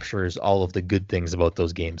captures all of the good things about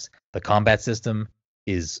those games. The combat system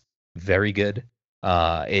is very good.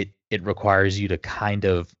 It requires you to kind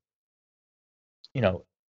of,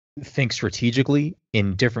 think strategically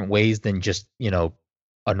in different ways than just,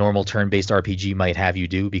 a normal turn-based RPG might have you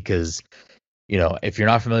do, because, if you're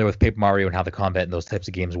not familiar with Paper Mario and how the combat in those types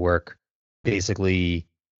of games work, basically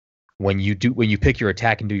when you pick your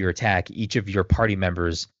attack and do your attack, each of your party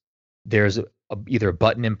members, there's either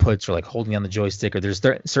button inputs or like holding on the joystick, or there's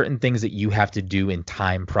certain things that you have to do in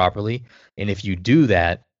time properly. And if you do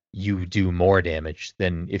that, you do more damage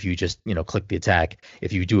than if you just, click the attack.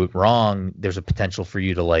 If you do it wrong, there's a potential for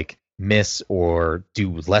you to like miss or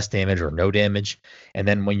do less damage or no damage. And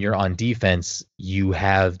then when you're on defense, you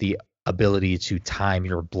have the ability to time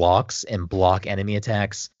your blocks and block enemy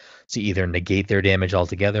attacks to either negate their damage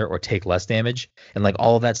altogether or take less damage. And like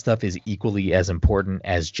all of that stuff is equally as important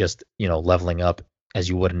as just, leveling up as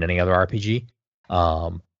you would in any other RPG.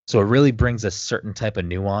 So it really brings a certain type of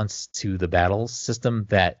nuance to the battle system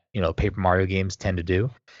that, Paper Mario games tend to do.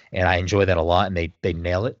 And I enjoy that a lot, and they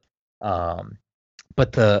nail it.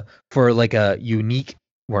 But for like a unique,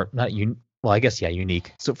 or not unique, well, I guess, yeah,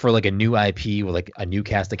 unique. So for like a new IP with like a new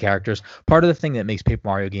cast of characters, part of the thing that makes Paper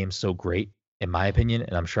Mario games so great, in my opinion,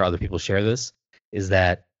 and I'm sure other people share this, is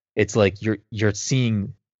that it's like you're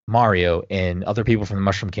seeing Mario and other people from the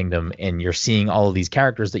Mushroom Kingdom, and you're seeing all of these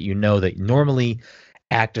characters that that normally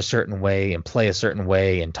act a certain way and play a certain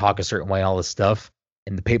way and talk a certain way, all this stuff.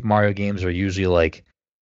 And the Paper Mario games are usually like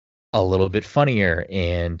a little bit funnier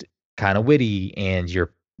and kind of witty, and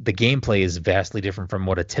the gameplay is vastly different from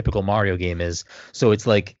what a typical Mario game is. So it's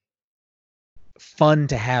like fun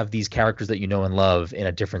to have these characters that you know and love in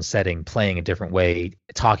a different setting, playing a different way,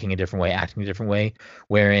 talking a different way, acting a different way.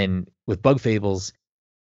 Wherein with Bug Fables,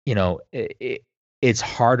 it's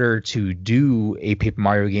harder to do a Paper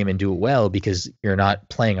Mario game and do it well, because you're not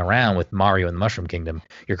playing around with Mario and the Mushroom Kingdom.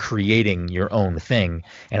 You're creating your own thing.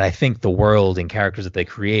 And I think the world and characters that they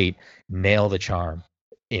create nail the charm.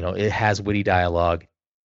 It has witty dialogue.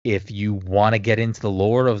 If you want to get into the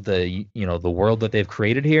lore of the world that they've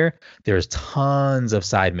created here, there's tons of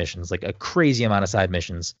side missions, like a crazy amount of side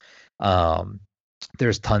missions.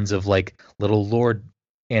 There's tons of like little lore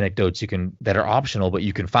anecdotes that are optional, but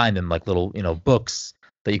you can find them, like little books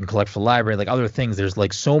that you can collect for the library, like other things. There's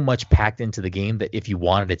like so much packed into the game that if you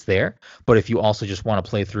want it, it's there. But if you also just want to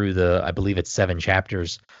play through I believe it's 7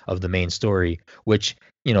 chapters of the main story, which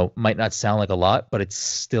might not sound like a lot, but it's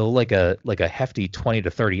still like a hefty 20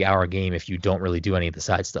 to 30 hour game if you don't really do any of the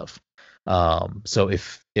side stuff. So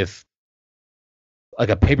if like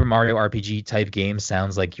a Paper Mario RPG type game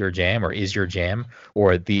sounds like your jam, or is your jam,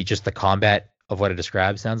 or the combat of what it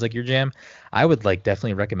describes sounds like your jam, I would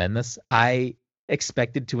definitely recommend this. I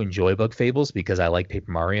expected to enjoy Bug Fables because I like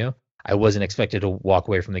Paper Mario. I wasn't expected to walk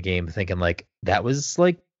away from the game thinking like that was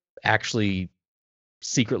like actually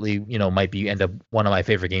secretly, might be end up one of my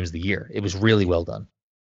favorite games of the year. It was really well done.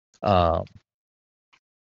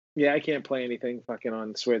 Yeah, I can't play anything fucking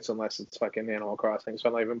on Switch unless it's fucking Animal Crossing. So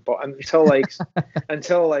I'm not even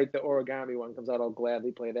until like the origami one comes out. I'll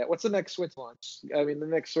gladly play that. What's the next Switch launch? I mean, the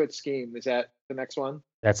next Switch game, is that the next one?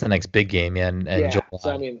 That's the next big game, yeah. And yeah.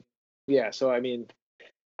 July. So I mean,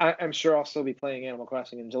 I'm sure I'll still be playing Animal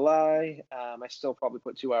Crossing in July. I still probably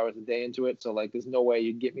put 2 hours a day into it. So like, there's no way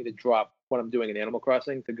you'd get me to drop what I'm doing in Animal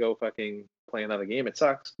Crossing to go fucking play another game. It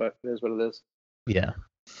sucks, but it is what it is. Yeah.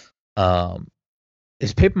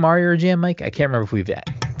 Is Paper Mario your jam, Mike? I can't remember if we've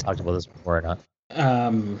talked about this before or not.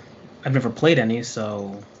 I've never played any,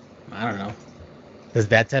 so I don't know. Does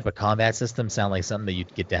that type of combat system sound like something that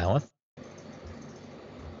you'd get down with?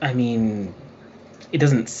 I mean, it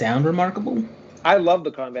doesn't sound remarkable. I love the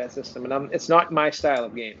combat system, and it's not my style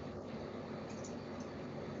of game.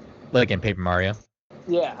 Like in Paper Mario?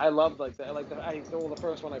 Yeah, I love like that. I know the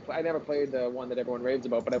first one I never played the one that everyone raves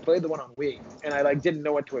about, but I played the one on Wii, and I like didn't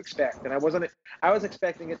know what to expect, and I was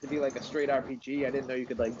expecting it to be like a straight RPG. I didn't know you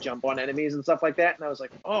could like jump on enemies and stuff like that, and I was like,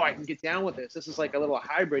 oh, I can get down with this. This is like a little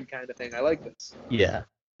hybrid kind of thing. I like this. Yeah.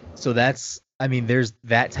 So there's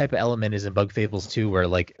that type of element is in Bug Fables too, where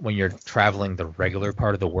like when you're traveling the regular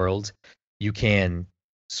part of the world, you can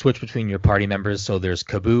switch between your party members. So there's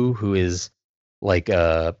Kaboo, who is like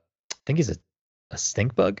I think he's a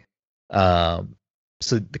stink bug.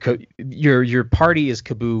 So your party is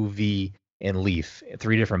Kaboo, V, and Leaf,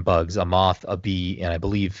 3 different bugs: a moth, a bee, and I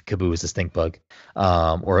believe Kaboo is a stink bug,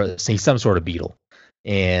 or some sort of beetle.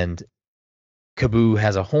 And Kaboo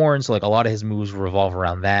has a horn, so like a lot of his moves revolve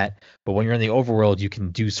around that. But when you're in the overworld, you can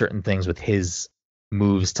do certain things with his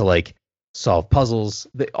moves to like solve puzzles.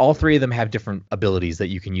 All 3 of them have different abilities that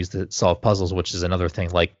you can use to solve puzzles, which is another thing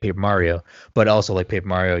like Paper Mario. But also like Paper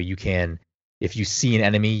Mario, you can, if you see an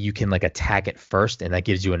enemy, you can like attack it first, and that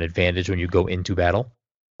gives you an advantage when you go into battle,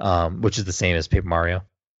 which is the same as Paper Mario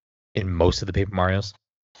in most of the Paper Marios.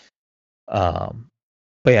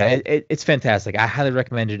 But yeah, it's fantastic. I highly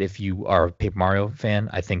recommend it if you are a Paper Mario fan.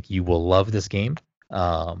 I think you will love this game.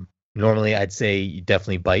 Normally, I'd say you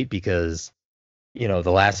definitely bite because,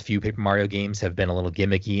 the last few Paper Mario games have been a little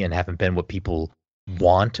gimmicky and haven't been what people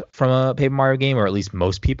want from a Paper Mario game, or at least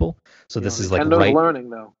most people. So this is like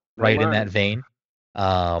learning though. In that vein.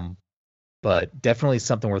 But definitely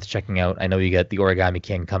something worth checking out. I know you got the Origami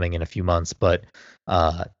King coming in a few months, but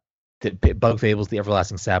Bug Fables, The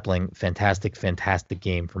Everlasting Sapling, fantastic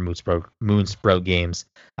game for Moonsprout Games.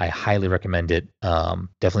 I highly recommend it.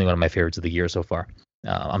 Definitely one of my favorites of the year so far.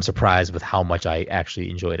 I'm surprised with how much I actually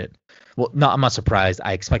enjoyed it. Well, no, I'm not surprised.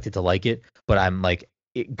 I expected to like it, but I'm like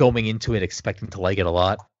going into it expecting to like it a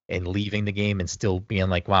lot and leaving the game and still being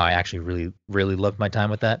like, wow, I actually really, really loved my time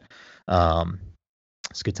with that.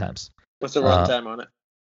 It's good times. What's the runtime on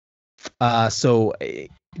it? So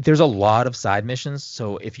there's a lot of side missions.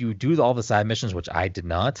 So if you do all the side missions, which I did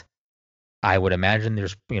not, I would imagine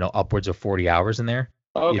there's upwards of 40 hours in there.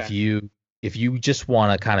 Okay. If you just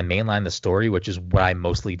want to kind of mainline the story, which is what I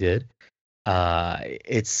mostly did,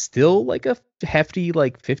 it's still like a hefty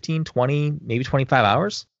like 15, 20, maybe 25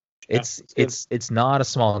 hours. Yeah, it's not a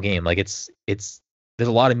small game. Like it's there's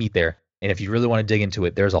a lot of meat there, and if you really want to dig into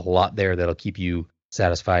it, there's a lot there that'll keep you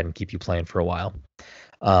satisfied and keep you playing for a while.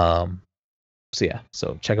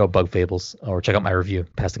 So check out Bug Fables, or check out my review,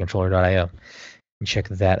 passthecontroller.io, and check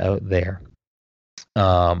that out there.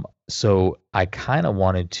 So I kind of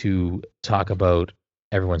wanted to talk about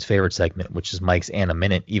everyone's favorite segment, which is Mike's Anna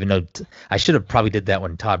Minute, even though I should have probably did that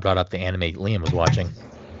when Todd brought up the anime Liam was watching.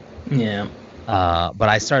 Yeah. But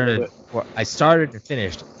I started and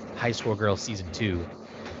finished High School Girl Season 2.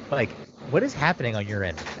 Like, what is happening on your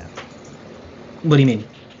end right now? What do you mean?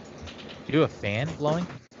 Do you have a fan blowing?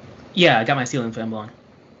 Yeah, I got my ceiling fan blowing.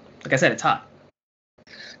 Like I said, it's hot.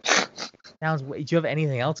 Do you have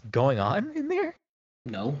anything else going on in there?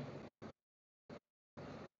 No.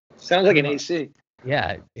 Sounds like an AC.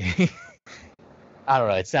 Yeah. I don't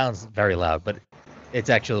know. It sounds very loud, but it's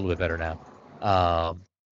actually a little bit better now.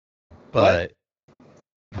 But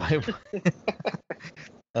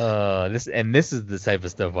this is the type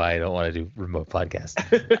of stuff why I don't want to do remote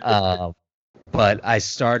podcasts. But I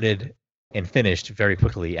started and finished very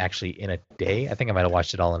quickly, actually in a day. I think I might have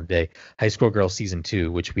watched it all in a day. High School Girl Season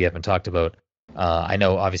 2, which we haven't talked about. I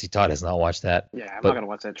know obviously Todd has not watched that. Yeah, I'm not gonna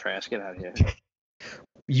watch that trash. Get out of here.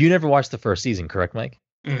 You never watched the first season, correct, Mike?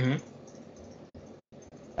 Mm-hmm.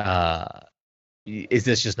 Is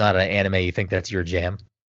this just not an anime? You think that's your jam?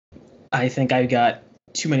 I think I've got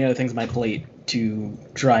too many other things on my plate to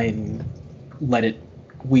try and let it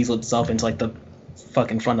weasel itself into like the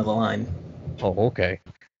fucking front of the line. Oh, okay.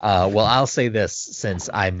 Well, I'll say this since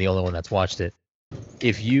I'm the only one that's watched it.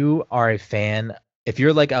 If you are a fan, if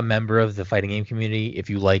you're like a member of the fighting game community, if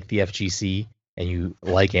you like the FGC and you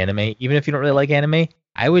like anime, even if you don't really like anime,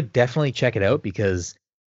 I would definitely check it out because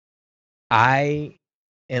and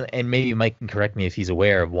maybe Mike can correct me if he's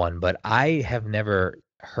aware of one, but I have never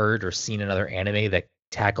heard or seen another anime that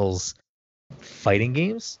tackles fighting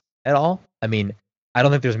games at all. I mean, I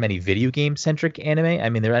don't think there's many video game centric anime. I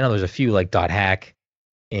mean, I know there's a few like Dot Hack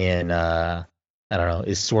and I don't know,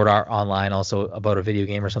 is Sword Art Online also about a video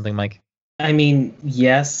game or something, Mike? I mean,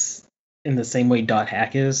 yes, in the same way Dot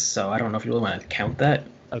Hack is. So I don't know if you really want to count that.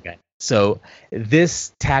 Okay. So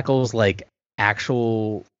this tackles like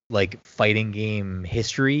actual like fighting game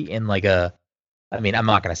history in like I mean, I'm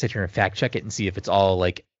not gonna sit here and fact check it and see if it's all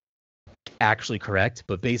like actually correct,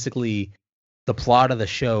 but basically the plot of the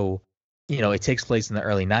show, it takes place in the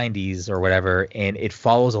early 90s or whatever, and it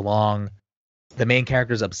follows along. The main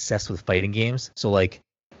character is obsessed with fighting games, so like,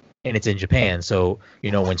 and it's in Japan, so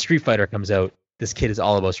when Street Fighter comes out, this kid is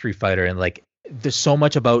all about Street Fighter, and like there's so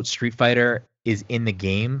much about Street Fighter is in the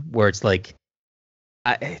game where it's like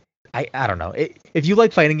I don't know. If you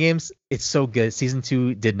like fighting games, it's so good. Season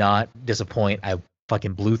 2 did not disappoint. I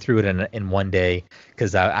fucking blew through it in one day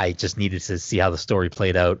because I just needed to see how the story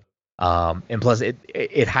played out. And plus,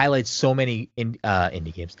 it highlights so many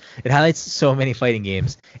indie games. It highlights so many fighting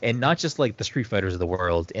games, and not just like the Street Fighters of the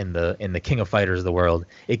world and the King of Fighters of the world.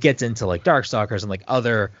 It gets into like Darkstalkers and like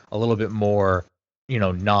other a little bit more,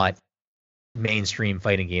 not mainstream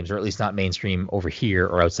fighting games, or at least not mainstream over here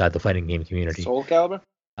or outside the fighting game community. Soul Calibur?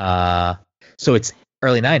 So it's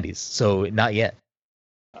early 90s, so not yet.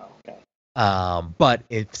 Oh, okay. But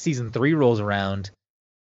if season 3 rolls around,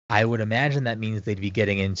 I would imagine that means they'd be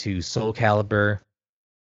getting into Soul Calibur,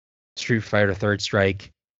 Street Fighter Third Strike,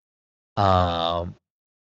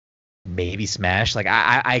 maybe Smash. Like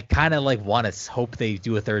I kind of like want to hope they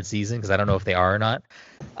do a third season because I don't know if they are or not.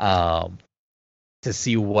 To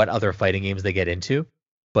see what other fighting games they get into,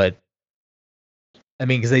 but I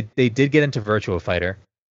mean, because they did get into Virtua Fighter.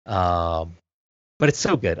 But it's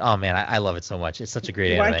so good. Oh man, I love it so much. It's such a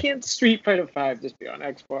great anime. Why can't Street Fighter 5 just be on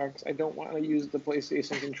Xbox? I don't want to use the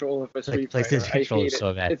PlayStation controller for Street Fighter. PlayStation controller is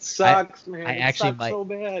so bad. It sucks, man. It sucks so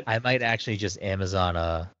bad. I might actually just Amazon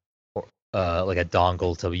like a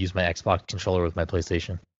dongle to use my Xbox controller with my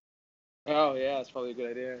PlayStation. Oh yeah, that's probably a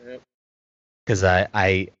good idea. Yep. Because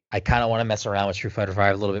I kind of want to mess around with Street Fighter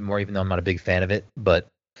 5 a little bit more, even though I'm not a big fan of it. But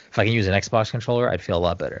if I can use an Xbox controller, I'd feel a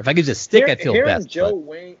lot better. If I could just stick, I'd feel best.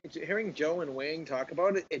 Hearing Joe and Wang talk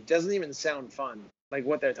about it, it doesn't even sound fun. Like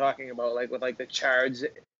what they're talking about, like with like the charged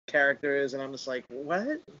characters, and I'm just like,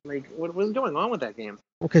 what? Like what's going on with that game?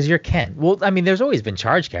 Well, because you're Ken. Well, I mean, there's always been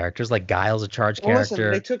charged characters. Like Guile's a charged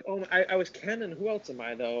character. Listen, they took. I was Ken, and who else am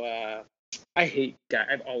I though? I hate Guile.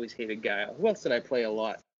 I've always hated Guile. Who else did I play a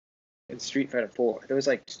lot in Street Fighter 4? There was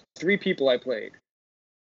like 3 people I played.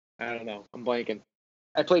 I don't know. I'm blanking.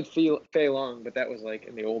 I played Fei Long, but that was like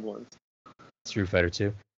in the old ones. Street Fighter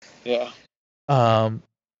 2. Yeah.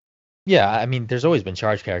 Yeah, I mean, there's always been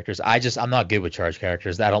charge characters. I'm not good with charge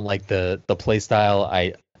characters. I don't like the play style.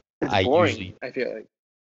 It's boring, usually I feel like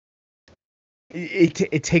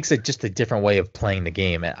it takes just a different way of playing the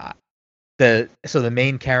game. The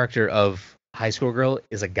main character of High School Girl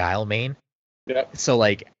is a Guile main. Yep. So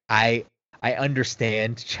like I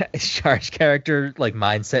understand charge character like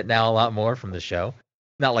mindset now a lot more from the show.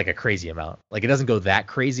 Not like a crazy amount. Like it doesn't go that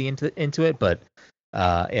crazy into it, but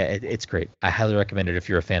yeah, it's great. I highly recommend it if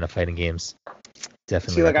you're a fan of fighting games.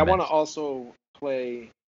 Definitely. See, like I want to also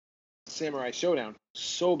play Samurai Showdown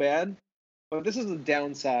so bad, but this is the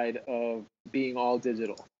downside of being all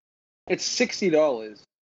digital. It's $60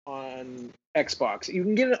 on Xbox. You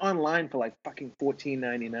can get it online for like fucking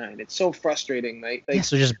 $14.99. It's so frustrating. Yeah,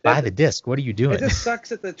 so just buy the disc. What are you doing? It just sucks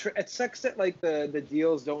that like the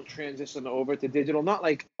deals don't transition over to digital. Not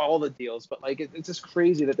like all the deals, but like it's just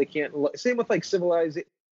crazy that they can't. Same with like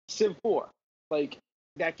Civ 4. Like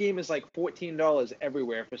that game is like $14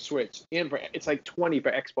 everywhere for Switch, and it's like $20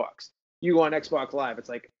 for Xbox. You go on Xbox Live, it's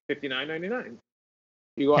like $59.99.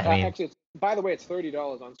 You go. Actually, by the way, it's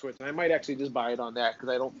 $30 on Switch, and I might actually just buy it on that because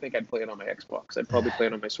I don't think I'd play it on my Xbox. I'd probably play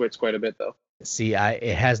it on my Switch quite a bit though. See,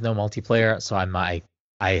 it has no multiplayer, so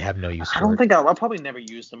I have no use for it. I don't think I'll probably never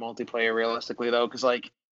use the multiplayer realistically though, because like.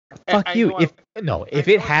 Fuck you! If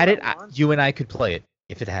it had it, you and I could play it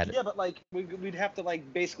if it had it. Yeah, but like we'd have to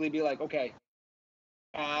like basically be like, okay,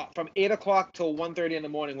 From 8 o'clock till 1:30 in the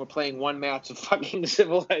morning, we're playing one match of fucking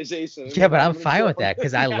Civilization. Yeah, but I'm fine with that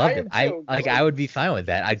because I Yeah, love I it. am I too. like I would be fine with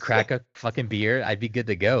that. I'd crack a fucking beer. I'd be good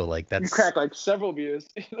to go. Like You that's crack like several beers.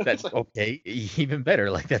 that's okay. Even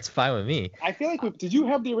better. Like that's fine with me. I feel like did you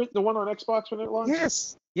have the one on Xbox when it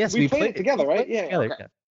launched? Yes, we played it together, right? Yeah, together. okay.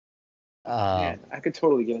 Yeah. Man, I could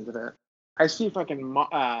totally get into that. I see fucking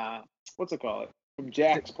what's it called? From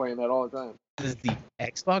Jack's playing that all the time. Does the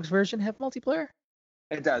Xbox version have multiplayer?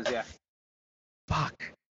 It does, yeah. Fuck.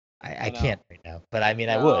 I can't right now, but I mean,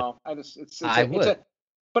 I would. I would.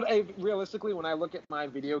 But realistically, when I look at my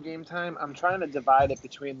video game time, I'm trying to divide it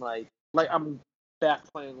between like I'm back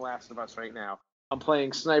playing Last of Us right now. I'm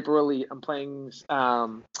playing Sniper Elite. I'm playing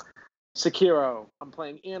Sekiro. I'm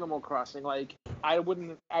playing Animal Crossing. Like I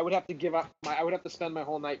would have to give up I would have to spend my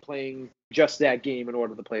whole night playing just that game in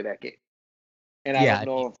order to play that game. And I don't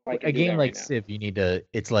know if I can a game like right Civ, you need to.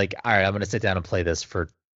 It's like, all right, I'm gonna sit down and play this for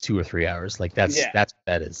 2 or 3 hours. Like that's what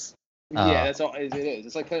that is. Yeah, that's all it is.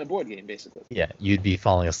 It's like playing a board game, basically. Yeah, you'd be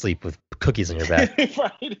falling asleep with cookies on your back.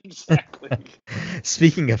 Right, exactly.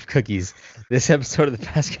 Speaking of cookies, this episode of the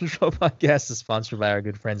Pest Control Podcast is sponsored by our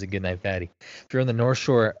good friends at Goodnight Fatty. If you're on the North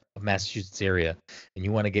Shore of Massachusetts area and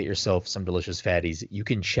you want to get yourself some delicious fatties, you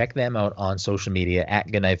can check them out on social media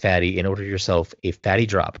at Goodnight Fatty and order yourself a fatty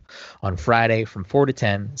drop on Friday from 4 to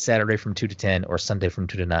 10, Saturday from 2 to 10, or Sunday from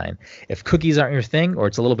 2 to 9. If cookies aren't your thing, or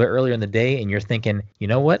it's a little bit earlier in the day and you're thinking, you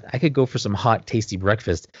know what, I could go for some hot, tasty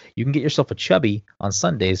breakfast, you can get yourself a chubby on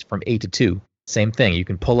Sundays from 8 to 2. Same thing. You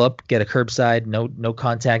can pull up, get a curbside, no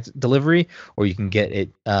contact delivery, or you can get it.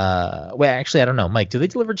 Well, actually, I don't know. Mike, do they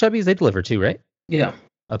deliver chubbies? They deliver too, right? Yeah.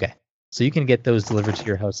 Okay. So you can get those delivered to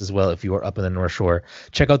your house as well if you are up in the North Shore.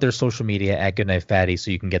 Check out their social media at Goodnight Fatty so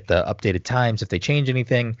you can get the updated times if they change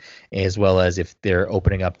anything, as well as if they're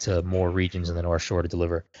opening up to more regions in the North Shore to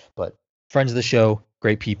deliver. But friends of the show,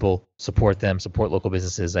 great people, support them, support local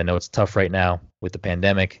businesses. I know it's tough right now with the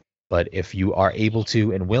pandemic, but if you are able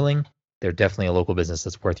to and willing, they're definitely a local business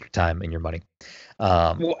that's worth your time and your money.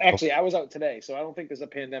 Well, actually, I was out today, so I don't think there's a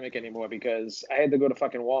pandemic anymore because I had to go to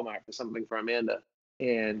fucking Walmart for something for Amanda.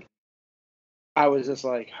 And I was just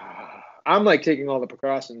like, I'm like taking all the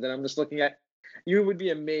precautions, and I'm just looking at, you would be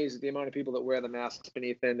amazed at the amount of people that wear the masks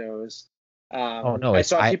beneath their nose. Oh no! I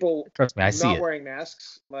saw people trust me, I see not it. wearing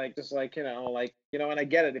masks, like just like and I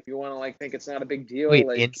get it if you want to like think it's not a big deal. Wait,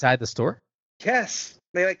 like, inside the store? Yes,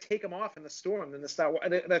 they like take them off in the store, and then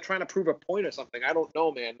they're trying to prove a point or something. I don't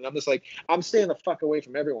know, man. And I'm just like, I'm staying the fuck away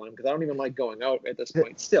from everyone because I don't even like going out at this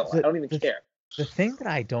point. Still, I don't even care. The thing that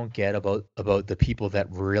I don't get about the people that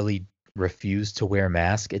really refuse to wear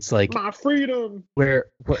masks, it's like my freedom.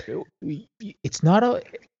 It's not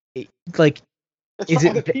like. Is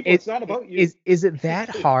it people? It's not about you. Is it that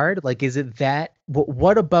hard? Like, is it that?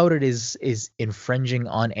 What about it is infringing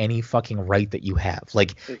on any fucking right that you have?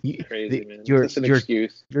 Like, crazy, man. You're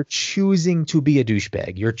excuse. You're choosing to be a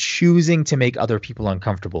douchebag. You're choosing to make other people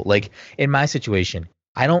uncomfortable. Like in my situation,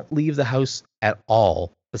 I don't leave the house at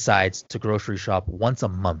all besides to grocery shop once a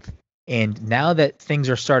month. And now that things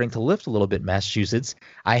are starting to lift a little bit in Massachusetts,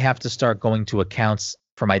 I have to start going to accounts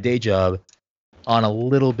for my day job on a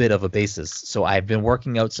little bit of a basis. So I've been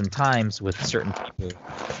working out some times with certain people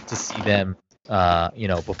to see them,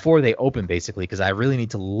 before they open, basically, because I really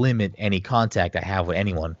need to limit any contact I have with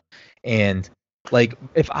anyone. And like,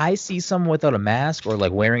 if I see someone without a mask or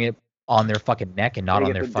like wearing it on their fucking neck and not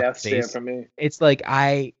on their fucking face, it's like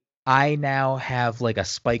I now have like a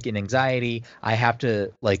spike in anxiety. I have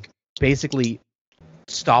to like basically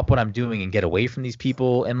stop what I'm doing and get away from these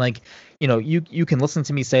people. And like, you can listen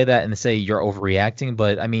to me say that and say you're overreacting,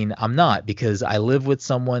 but I mean, I'm not, because I live with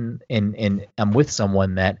someone and I'm with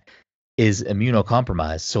someone that is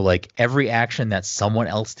immunocompromised. So like every action that someone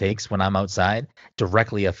else takes when I'm outside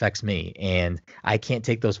directly affects me. And I can't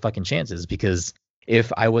take those fucking chances, because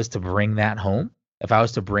if I was to bring that home, if I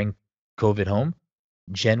was to bring COVID home,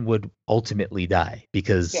 Jen would ultimately die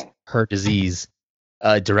because her disease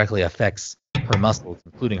directly affects her muscles,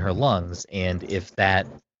 including her lungs. And if that,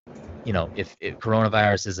 if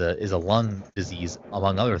coronavirus is a lung disease,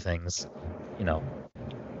 among other things,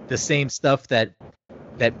 the same stuff that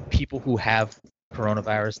people who have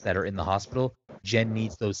coronavirus that are in the hospital, Jen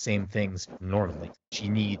needs those same things normally. She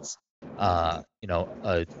needs, I'm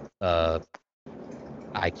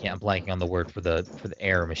blanking on the word for the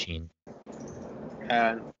air machine.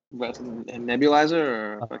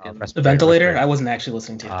 Nebulizer or the ventilator? I wasn't actually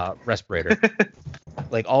listening to you. Respirator.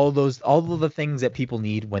 Like all of the things that people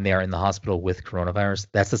need when they are in the hospital with coronavirus,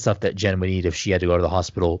 that's the stuff that Jen would need if she had to go to the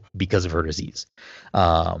hospital because of her disease.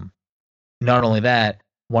 Not only that,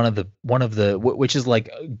 one of the which is like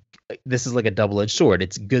this is like a double-edged sword.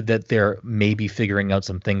 It's good that they're maybe figuring out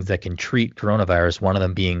some things that can treat coronavirus. One of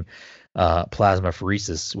them being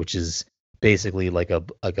plasmapheresis, which is basically like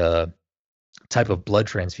a type of blood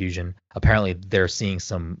transfusion. Apparently, they're seeing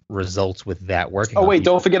some results with that working. Oh on wait,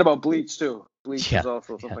 people. don't forget about bleach too. Bleach Yeah, is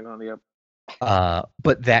also yeah. something on the up.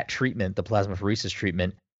 But that treatment, the plasmapheresis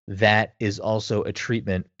treatment, that is also a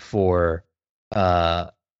treatment for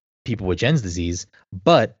people with Jen's disease.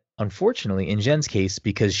 But unfortunately, in Jen's case,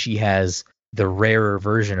 because she has the rarer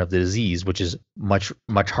version of the disease, which is much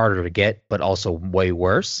harder to get, but also way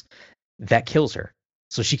worse, that kills her.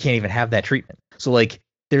 So she can't even have that treatment. So like,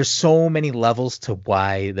 there's so many levels to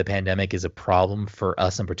why the pandemic is a problem for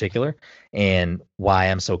us in particular, and why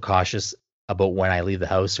I'm so cautious about when I leave the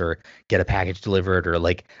house or get a package delivered, or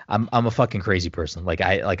like I'm a fucking crazy person. Like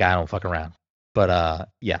I don't fuck around. But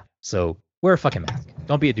yeah. So wear a fucking mask.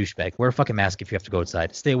 Don't be a douchebag. Wear a fucking mask if you have to go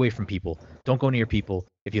outside. Stay away from people. Don't go near people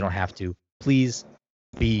if you don't have to. Please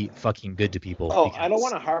be fucking good to people. Oh, I don't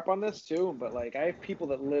want to harp on this too, but like I have people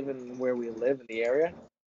that live in where we live in the area,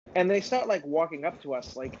 and they start like walking up to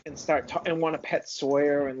us like and start and want to pet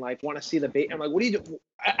Sawyer and like want to see the bait. I'm like, what do you do?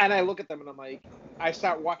 And I look at them and I'm like, I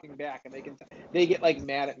start walking back, and they get like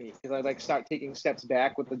mad at me because I like start taking steps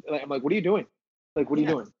back with the. I'm like, what are you doing? Like, what are you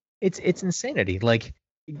doing? It's insanity. Like,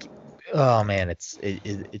 oh man, it's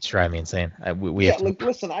driving me insane. We Yeah, have to, like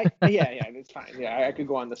listen, yeah, it's fine. Yeah, I could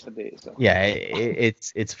go on this for days. So. yeah,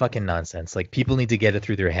 it's fucking nonsense. Like, people need to get it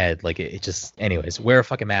through their head. Like, it just, anyways, wear a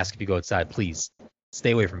fucking mask if you go outside, please.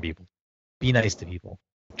 Stay away from people. Be nice to people.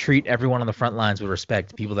 Treat everyone on the front lines with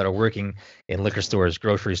respect. People that are working in liquor stores,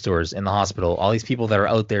 grocery stores, in the hospital, all these people that are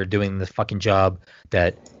out there doing the fucking job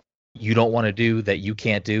that you don't want to do, that you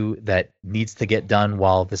can't do, that needs to get done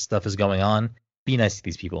while this stuff is going on. Be nice to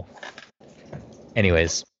these people.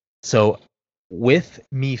 Anyways, so with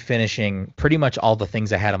me finishing pretty much all the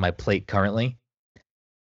things I had on my plate currently,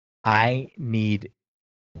 I need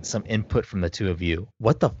some input from the two of you.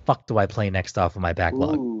 What the fuck do I play next off of my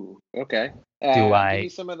backlog? Ooh, okay. I- give me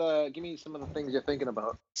some of the things you're thinking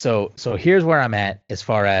about. So here's where I'm at as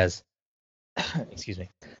far as excuse me.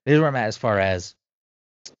 Here's where I'm at as far as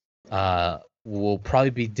we'll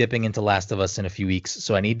probably be dipping into Last of Us in a few weeks.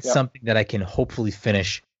 So I need something that I can hopefully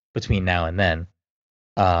finish between now and then.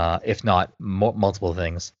 If not multiple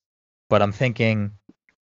things. But I'm thinking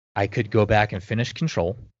I could go back and finish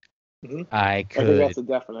Control. Mm-hmm. I think that's a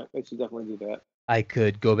definite. They should definitely do that. I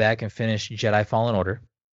could go back and finish Jedi Fallen Order.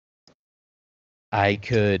 I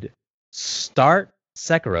could start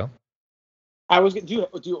Sekiro. Do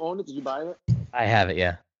you own it? Did you buy it? I have it,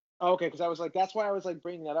 yeah. Oh, okay, because I was like, that's why I was like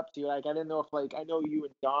bringing that up to you. Like, I didn't know if like I know you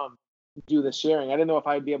and Dom do the sharing. I didn't know if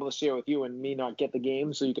I'd be able to share with you and me not get the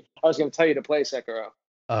game. So you could. I was going to tell you to play Sekiro.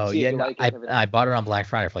 Oh yeah, no, I bought it on Black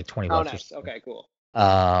Friday for like $20. Oh, nice. Okay, cool.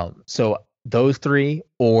 So those three,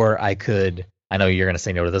 or I could. I know you're gonna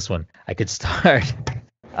say no to this one. I could start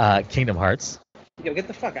Kingdom Hearts. Yo, get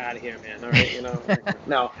the fuck out of here, man. All right, you know.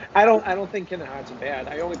 No, I don't think Kingdom Hearts are bad.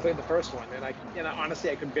 I only played the first one, and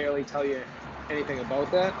honestly, I could barely tell you anything about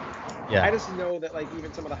that. Yeah. I just know that like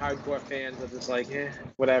even some of the hardcore fans are just like,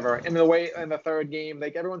 whatever. And the third game,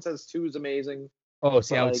 like everyone says 2 is amazing. Oh,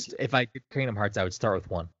 see, if I did Kingdom Hearts, I would start with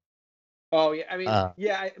 1. Oh yeah, I mean,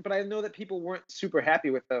 but I know that people weren't super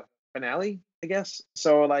happy with the finale, I guess.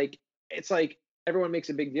 So like, it's like everyone makes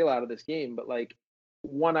a big deal out of this game, but like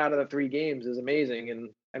 1 out of the 3 games is amazing.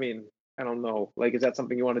 And I mean, I don't know, like, is that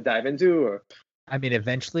something you want to dive into, or? I mean,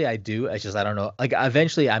 eventually I do. I don't know. Like,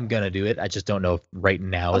 eventually I'm gonna do it. I just don't know if right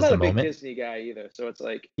now is the moment. I'm not a big Disney guy either, so it's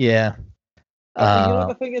like. Yeah. You know what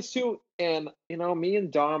the thing is too, and me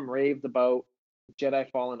and Dom raved about Jedi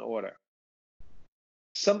Fallen Order.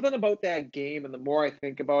 Something about that game, and the more I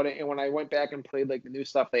think about it, and when I went back and played like the new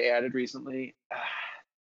stuff they added recently,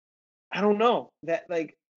 I don't know, that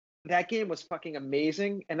like that game was fucking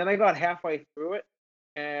amazing, and then I got halfway through it,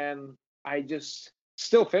 and I just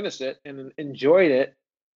still finished it and enjoyed it,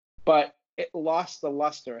 but it lost the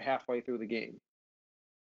luster halfway through the game.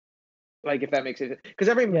 Like, if that makes sense, because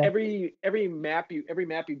every map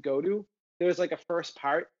you go to, there's like a first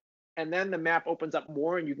part, and then the map opens up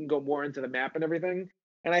more, and you can go more into the map and everything.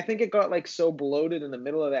 And I think it got like so bloated in the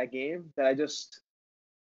middle of that game that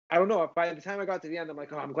I don't know. If by the time I got to the end, I'm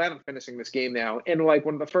like, oh, I'm glad I'm finishing this game now. And like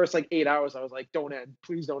one of the first like 8 hours, I was like, don't end,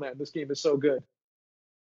 please don't end. This game is so good.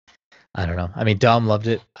 I don't know. I mean, Dom loved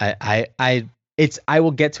it. I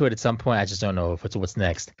will get to it at some point. I just don't know if it's what's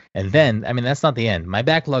next. And then, I mean, that's not the end. My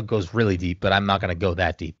backlog goes really deep, but I'm not going to go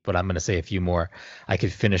that deep. But I'm going to say a few more. I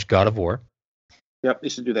could finish God of War. Yep, you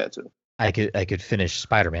should do that too. I could finish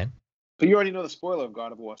Spider-Man. But you already know the spoiler of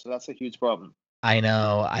God of War, so that's a huge problem. I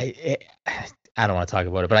know. I I don't want to talk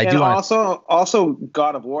about it, but I And do want also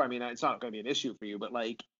God of War. I mean, it's not going to be an issue for you, but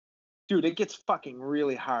like, dude, it gets fucking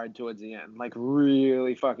really hard towards the end, like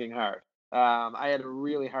really fucking hard. I had a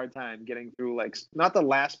really hard time getting through like not the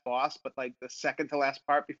last boss, but like the second to last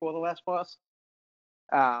part before the last boss.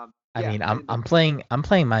 I Yeah, mean, I'm playing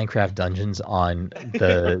Minecraft Dungeons on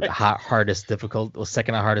the hardest difficult, well,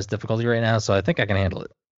 second hardest difficulty right now, so I think I can handle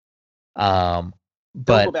it. Don't go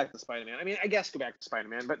But back to Spider-Man. I mean, I guess go back to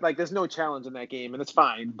Spider-Man, but like, there's no challenge in that game, and it's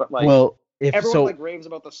fine. But like, well, if everyone so, like raves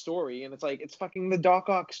about the story, and it's like it's fucking the Doc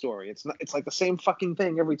Ock story. It's not. It's like the same fucking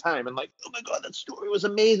thing every time. And like, oh my god, that story was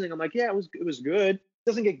amazing. I'm like, yeah, it was good. It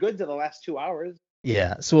doesn't get good to the last 2 hours.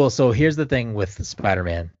 yeah. So here's the thing with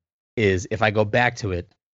Spider-Man is if I go back to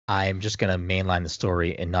it, I'm just gonna mainline the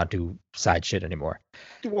story and not do side shit anymore.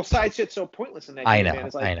 Dude, well, side shit's so pointless in that I game, know, man.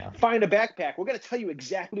 It's I like, know. find a backpack. We're gonna tell you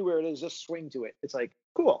exactly where it is. Just swing to it. It's like,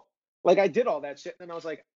 cool. Like, I did all that shit, and then I was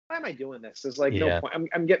like, why am I doing this? There's like no Yeah. point.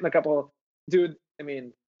 I'm getting a couple, dude. I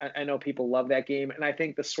mean, I know people love that game, and I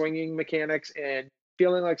think the swinging mechanics and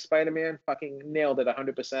feeling like Spider-Man fucking nailed it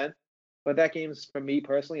 100%. But that game's, for me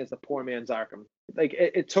personally, is the poor man's Arkham. Like,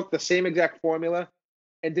 it took the same exact formula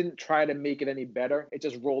and didn't try to make it any better. It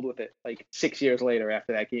just rolled with it like 6 years later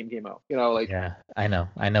after that game came out. You know, like, Yeah, I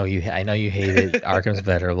know you hate it. Arkham's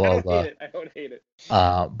better, I blah don't blah. hate it. I don't hate it.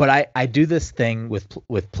 But I do this thing with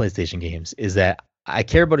PlayStation games is that I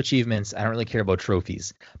care about achievements. I don't really care about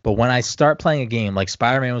trophies. But when I start playing a game, like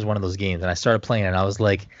Spider-Man was one of those games, and I started playing it, and I was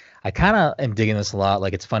like, I kind of am digging this a lot.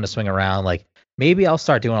 Like it's fun to swing around. Like maybe I'll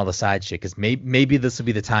start doing all the side shit because maybe this will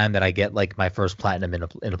be the time that I get like my first platinum in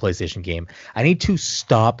a PlayStation game. I need to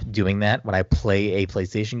stop doing that when I play a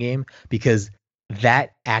PlayStation game because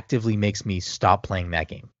that actively makes me stop playing that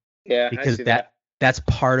game Yeah, I because see that. that's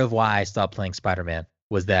part of why I stopped playing Spider-Man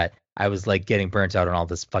was that I was like getting burnt out on all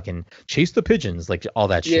this fucking chase the pigeons, like all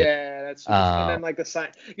that shit. Yeah, that's and then like the sign.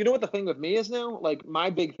 You know what the thing with me is now? Like my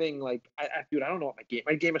big thing, like dude, I don't know what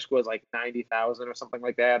my gamer score is like 90,000 or something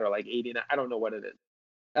like that, or like 89. I don't know what it is.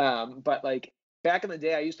 But like back in the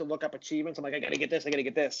day, I used to look up achievements. I'm like, I gotta get this, I gotta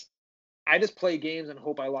get this. I just play games and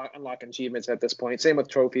hope I unlock achievements at this point. Same with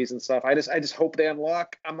trophies and stuff. I just hope they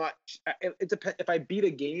unlock. I'm not. It depends. If I beat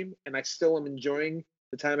a game and I still am enjoying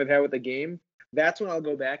the time I've had with the game, that's when I'll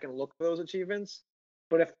go back and look for those achievements.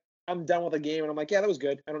 But if I'm done with a game and I'm like, yeah, that was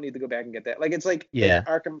good, I don't need to go back and get that. Like it's like Yeah.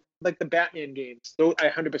 Arkham, like the Batman games. Those I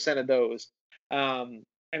 100% of those.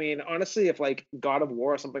 I mean, honestly, if like God of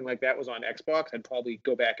War or something like that was on Xbox, I'd probably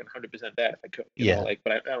go back and 100% that if I could. You know, like,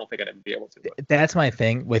 but I don't think I'd ever be able to. But. That's my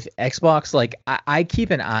thing with Xbox. Like I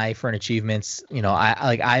keep an eye for an achievements. You know,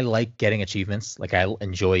 I like getting achievements. Like I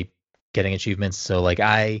enjoy getting achievements. So like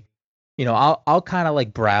I'll kind of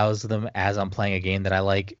like browse them as I'm playing a game that I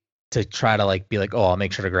like to try to like be like, oh, I'll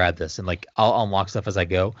make sure to grab this and like I'll unlock stuff as I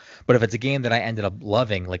go. But if it's a game that I ended up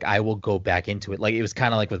loving, like I will go back into it. Like it was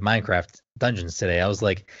kind of like with Minecraft Dungeons today. I was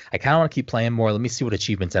like, I kind of want to keep playing more. Let me see what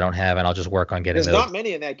achievements I don't have, and I'll just work on getting There's those. not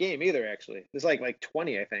many in that game either. Actually, there's like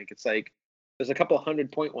 20. I think it's like there's a couple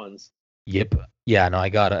 100-point ones. Yep. Yeah. No, I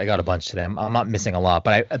got a bunch today. I'm not missing a lot,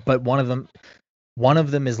 but one of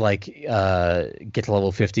them is like get to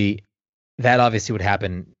level 50. That obviously would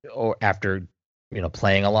happen or after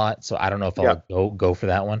playing a lot. So I don't know if I'll go for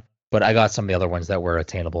that one. But I got some of the other ones that were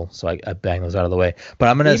attainable, so I banged those out of the way. But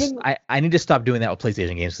I need to stop doing that with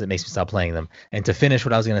PlayStation games because it makes me stop playing them. And to finish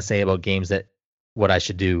what I was gonna say about games what I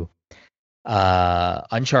should do,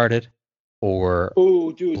 Uncharted or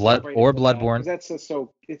Bloodborne. That's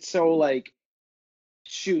it's so like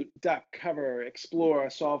shoot, duck, cover, explore,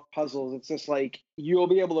 solve puzzles. It's just like you'll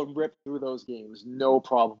be able to rip through those games, no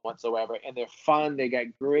problem whatsoever. And they're fun. They got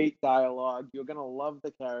great dialogue. You're gonna love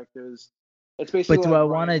the characters. It's basically. But do I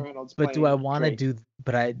want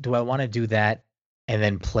to do that and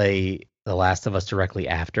then play The Last of Us directly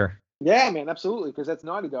after? Yeah, man, absolutely, because that's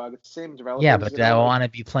Naughty Dog. It's the same developer. Yeah, but do I want to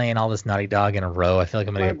be playing all this Naughty Dog in a row? I feel like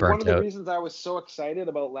I'm gonna get burnt out. One of the reasons I was so excited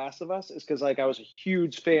about Last of Us is because like I was a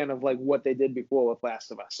huge fan of like what they did before with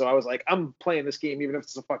Last of Us. So I was like, I'm playing this game even if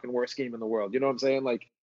it's the fucking worst game in the world. You know what I'm saying? Like,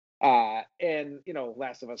 and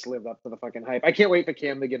Last of Us lived up to the fucking hype. I can't wait for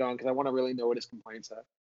Cam to get on because I want to really know what his complaints are.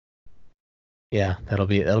 Yeah, that'll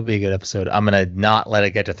be a good episode. I'm gonna not let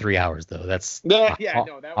it get to 3 hours though. That's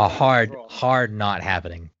hard not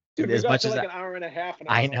happening. Dude, as much as an hour and a half. And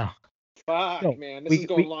I know. Fuck, man, this is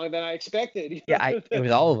going longer than I expected. Yeah, it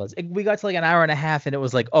was all of us. We got to like an hour and a half, and it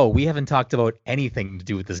was like, oh, we haven't talked about anything to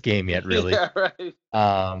do with this game yet, really. Yeah, right.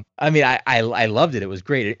 I mean, I loved it. It was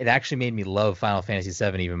great. It actually made me love Final Fantasy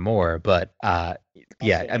VII even more. But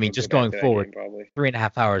yeah, I mean, just going forward,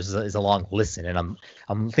 3.5 hours is a long listen, and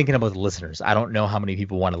I'm thinking about the listeners. I don't know how many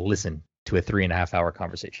people want to listen to a 3.5 hour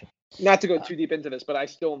conversation. Not to go too deep into this, but I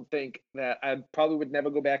still think that I probably would never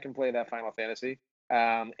go back and play that Final Fantasy.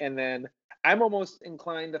 And then I'm almost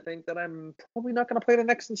inclined to think that I'm probably not going to play the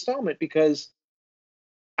next installment because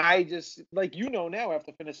I just, like, now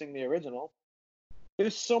after finishing the original,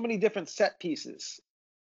 there's so many different set pieces.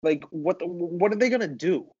 Like, what are they going to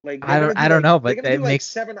do? Like, I don't know, but they're going to do like makes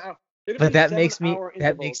 7 hours. But that makes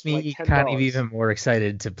me kind of even more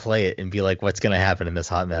excited to play it and be like, what's gonna happen in this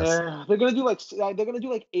hot mess? They're gonna do like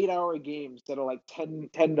 8-hour games that are like $10,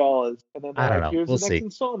 and then I don't know. here's We'll the next see.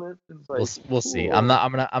 installment. Like, we'll see. I'm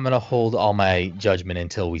gonna hold all my judgment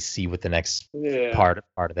until we see what the next part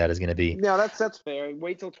of that is gonna be. No, that's fair.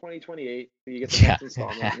 Wait till 2028 so you get the next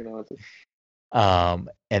installment.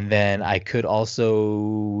 And then I could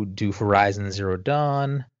also do Horizon Zero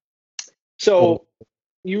Dawn. So.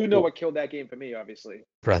 What killed that game for me, obviously.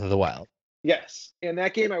 Breath of the Wild. Yes, and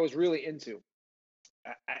that game I was really into.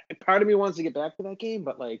 Part of me wants to get back to that game,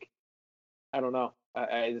 but like, I don't know.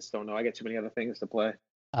 I just don't know. I got too many other things to play.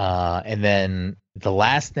 And then the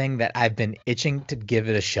last thing that I've been itching to give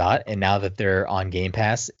it a shot, and now that they're on Game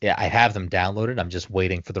Pass, I have them downloaded. I'm just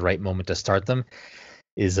waiting for the right moment to start them.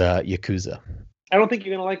 Is Yakuza. I don't think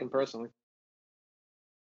you're gonna like them personally.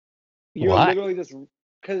 You're Why? literally just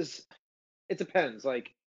because. It depends.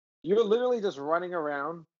 Like, you're literally just running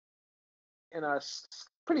around in a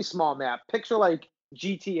pretty small map. Picture like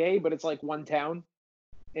GTA, but it's like one town,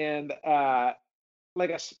 and like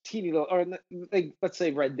a teeny little, or like, let's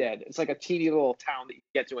say Red Dead. It's like a teeny little town that you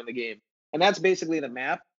get to in the game, and that's basically the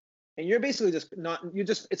map. And you're basically you're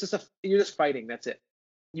just fighting. That's it.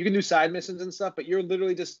 You can do side missions and stuff, but you're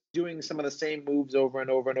literally just doing some of the same moves over and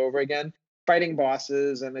over and over again, fighting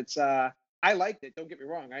bosses, and it's I liked it. Don't get me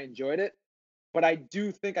wrong, I enjoyed it. But I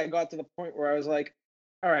do think I got to the point where I was like,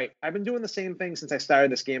 all right, I've been doing the same thing since I started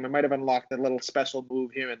this game. I might have unlocked a little special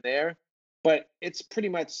move here and there, but it's pretty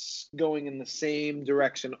much going in the same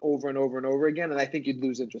direction over and over and over again. And I think you'd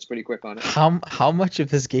lose interest pretty quick on it. How much of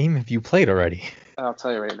this game have you played already? I'll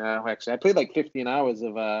tell you right now, actually. I played like 15 hours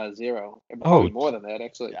of Zero. Probably more than that,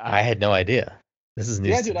 actually. I had no idea. This is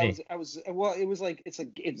news to me. I was well, it was like, it's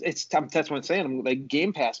that's what I'm saying. I'm like,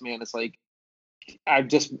 Game Pass, man. It's like,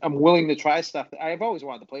 I'm willing to try stuff. I've always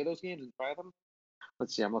wanted to play those games and try them.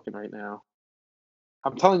 Let's see, I'm looking right now.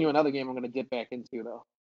 I'm telling you another game I'm going to dip back into, though.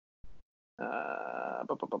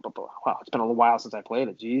 Wow, it's been a while since I played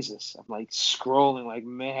it. Jesus, I'm like scrolling like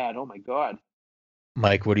mad. Oh my god.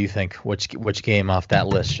 Mike, what do you think? Which game off that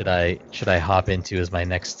list should I hop into as my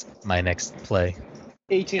next play?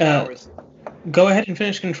 18 hours. Go ahead and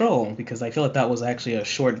finish Control, because I feel like that was actually a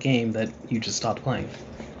short game that you just stopped playing.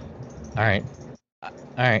 All right.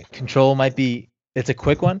 Control might be. It's a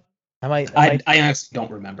quick one. I honestly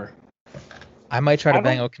don't remember. I might try to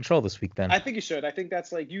bang out Control this week then. I think you should. I think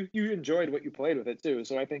that's like you enjoyed what you played with it too.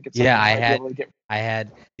 So I think it's I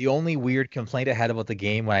had the only weird complaint I had about the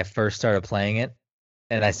game when I first started playing it,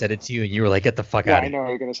 and I said it to you, and you were like, "Get the fuck out!" I know what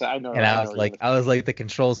you're gonna say. I know. And I was like, the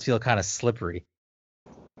controls feel kind of slippery,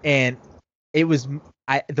 and it was.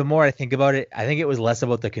 The more I think about it, I think it was less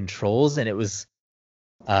about the controls, and it was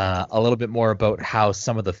a little bit more about how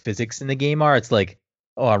some of the physics in the game are. It's like,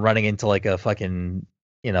 oh, I'm running into like a fucking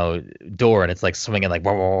door, and it's like swinging like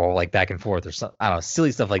whoa, whoa, whoa, like back and forth or something. I don't know,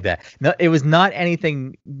 silly stuff like that. No, it was not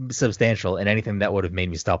anything substantial and anything that would have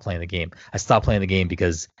made me stop playing the game. I stopped playing the game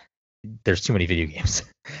because there's too many video games.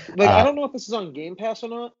 Like, I don't know if this is on Game Pass or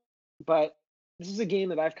not, but this is a game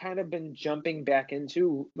that I've kind of been jumping back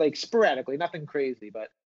into, like, sporadically, nothing crazy, but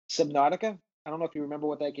Subnautica. I don't know if you remember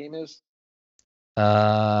what that game is.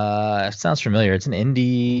 It sounds familiar. It's an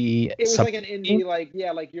indie. It was like an indie,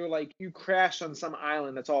 like you crash on some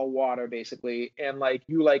island that's all water basically, and like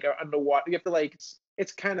you like are underwater. You have to like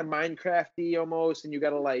it's kind of Minecrafty almost, and you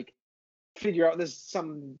got to like figure out there's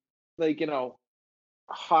some like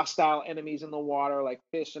hostile enemies in the water like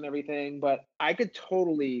fish and everything. But I could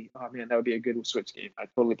totally, oh man, that would be a good Switch game. I'd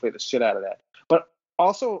totally play the shit out of that. But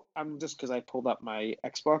also, I'm just because I pulled up my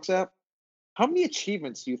Xbox app. How many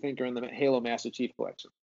achievements do you think are in the Halo Master Chief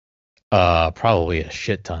Collection? Probably a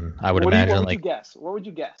shit ton. I would imagine. What would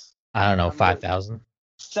you guess? I don't know, 5,000.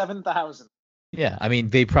 7,000. Yeah, I mean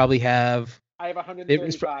they probably have. I have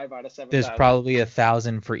 135 out of 7,000. There's probably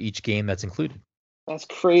 1,000 for each game that's included. That's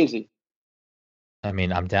crazy. I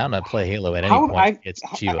mean, I'm down to play Halo at any point.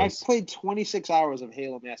 I've played 26 hours of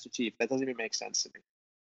Halo Master Chief. That doesn't even make sense to me.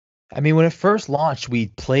 I mean, when it first launched, we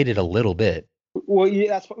played it a little bit. Well, yeah,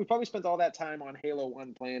 that's what we probably spent all that time on Halo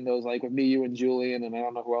 1 playing those, like with me, you, and Julian, and I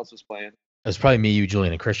don't know who else was playing. It was probably me, you,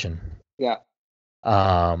 Julian, and Christian. Yeah.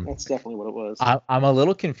 That's definitely what it was. I'm a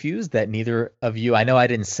little confused that neither of you. I know I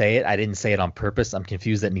didn't say it. I didn't say it on purpose. I'm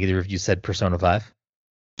confused that neither of you said Persona 5.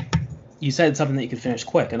 You said something that you could finish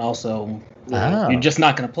quick, and also Oh. you're just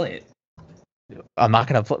not going to play it. I'm not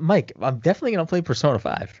gonna play, Mike. I'm definitely gonna play Persona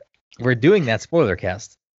 5. We're doing that spoiler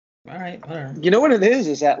cast. All right, whatever. You know what it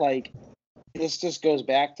is that like this just goes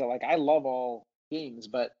back to like I love all games,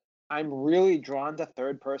 but I'm really drawn to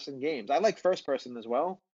third person games. I like first person as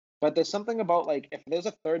well, but there's something about like if there's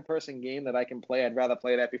a third person game that I can play, I'd rather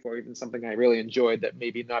play that before even something I really enjoyed that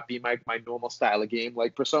maybe not be my normal style of game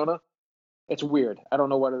like Persona. It's weird. I don't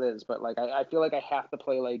know what it is, but like I feel like I have to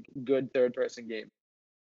play like good third person game.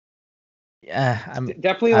 Yeah, I'm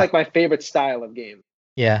Definitely like my favorite style of game.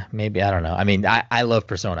 Yeah, maybe. I don't know. I mean, I love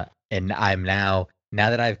Persona, and I'm now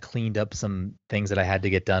that I've cleaned up some things that I had to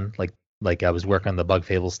get done, like I was working on the Bug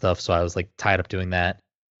Fable stuff, so I was like tied up doing that,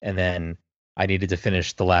 and then I needed to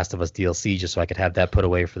finish The Last of Us DLC just so I could have that put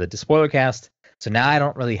away for the spoiler cast. So now I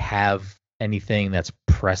don't really have anything that's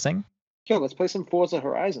pressing. Yo, let's play some Forza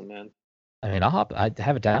Horizon, man. I mean, I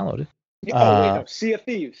have it downloaded. Oh wait, no, Sea of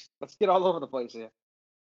Thieves. Let's get all over the place here.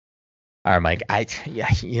 All right, Mike.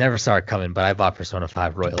 You never saw it coming, but I bought Persona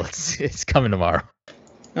 5 Royal. It's coming tomorrow.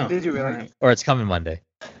 Oh, Did you really? right. Or it's coming Monday.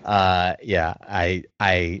 Yeah,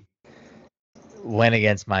 I went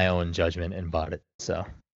against my own judgment and bought it.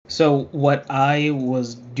 So what I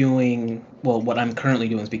was doing, well, what I'm currently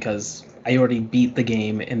doing is because I already beat the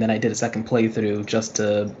game and then I did a second playthrough just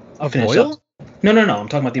to finish Royal? up. No, I'm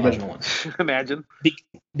talking about the original one. Imagine.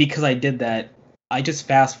 Because I did that, I just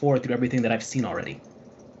fast forward through everything that I've seen already.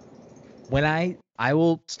 When I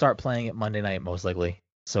will start playing it Monday night most likely.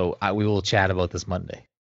 So we will chat about this Monday.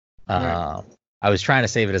 Right. I was trying to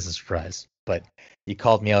save it as a surprise, but you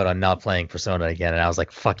called me out on not playing Persona again, and I was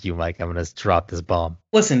like, "Fuck you, Mike! I'm gonna drop this bomb."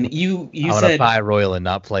 Listen, you I'm said gonna buy Royal and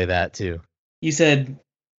not play that too. You said,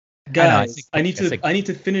 guys, I need to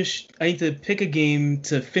finish. I need to pick a game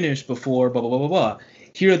to finish before blah blah blah blah blah.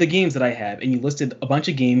 Here are the games that I have, and you listed a bunch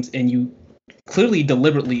of games, and you clearly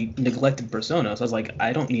deliberately neglected Persona. So I was like,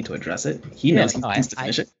 I don't need to address it. He knows he needs to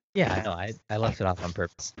finish it. Yeah, I know. I left it off on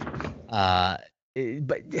purpose.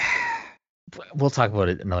 But we'll talk about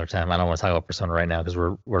it another time. I don't want to talk about Persona right now because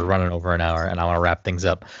we're running over an hour, and I want to wrap things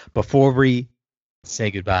up. Before we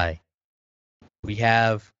say goodbye,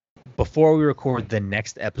 before we record the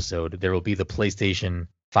next episode, there will be the PlayStation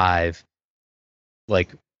 5, like,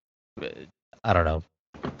 I don't know,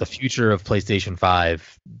 the future of PlayStation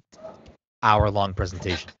 5 hour-long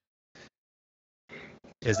presentation.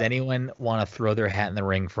 Does anyone want to throw their hat in the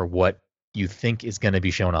ring for what you think is going to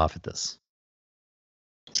be shown off at this?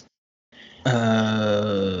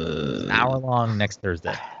 An hour long next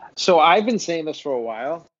Thursday. So I've been saying this for a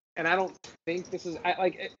while, and I don't think this is.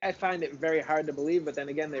 I find it very hard to believe, but then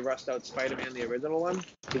again, they rushed out Spider-Man, the original one,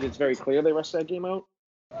 because it's very clear they rushed that game out,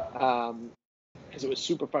 because it was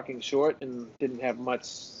super fucking short and didn't have much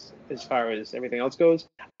as far as everything else goes.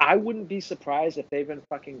 I wouldn't be surprised if they've been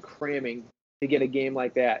fucking cramming to get a game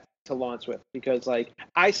like that to launch with, because like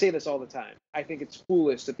I say this all the time. I think it's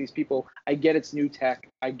foolish that these people. I get it's new tech.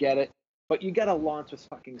 I get it. But you gotta launch with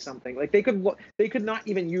fucking something. Like they could not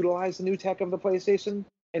even utilize the new tech of the PlayStation,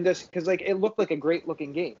 and just because like it looked like a great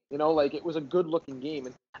looking game, you know, like it was a good looking game.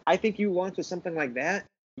 And I think you launch with something like that,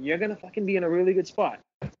 you're gonna fucking be in a really good spot.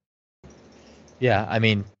 Yeah, I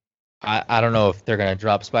mean, I don't know if they're gonna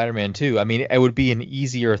drop Spider-Man 2. I mean, it would be an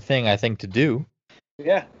easier thing I think to do.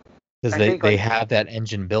 Yeah. Because they have that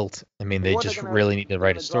engine built. I mean, they just really need to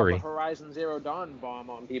write a story. Drop a Horizon Zero Dawn bomb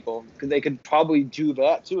on people, because they could probably do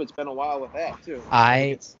that too. It's been a while with that too.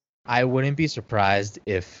 I wouldn't be surprised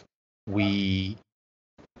if we.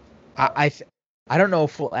 I don't know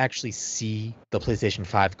if we'll actually see the PlayStation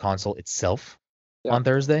 5 console itself on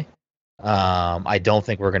Thursday. I don't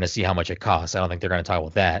think we're going to see how much it costs. I don't think they're going to talk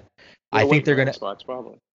about that. I think they're going to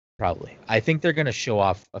probably. I think they're going to show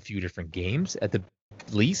off a few different games at the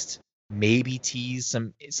least. Maybe tease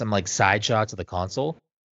some like side shots of the console,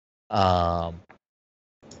 but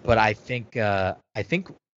I think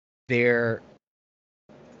they're,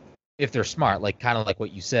 if they're smart, like kind of like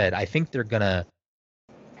what you said, I think they're gonna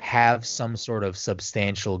have some sort of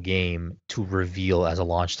substantial game to reveal as a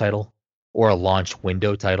launch title or a launch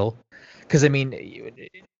window title. Because I mean,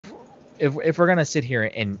 if we're gonna sit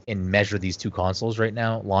here and measure these two consoles right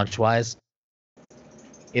now, launch wise.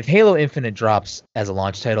 If Halo Infinite drops as a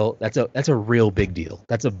launch title, that's a real big deal.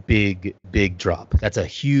 That's a big drop. That's a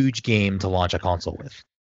huge game to launch a console with.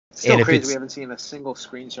 Still crazy we haven't seen a single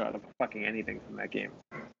screenshot of fucking anything from that game.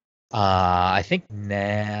 I think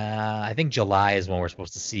July is when we're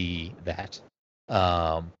supposed to see that.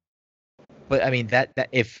 But I mean that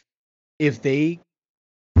if they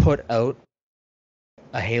put out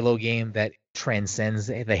a Halo game that transcends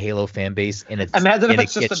the Halo fan base, and it's imagine if and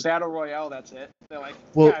it's it just gets, a battle royale. That's it. They're like,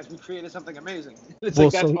 well, guys, we created something amazing. It's well,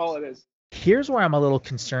 like that's so all it is. here's where I'm a little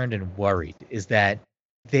concerned and worried is that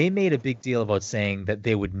they made a big deal about saying that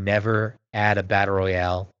they would never add a battle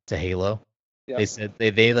royale to Halo. Yeah. They said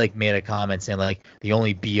they like made a comment saying like the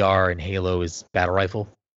only BR in Halo is battle rifle,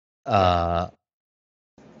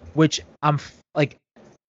 which like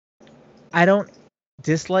I don't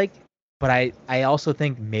dislike, but I also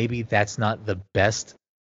think maybe that's not the best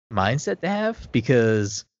mindset to have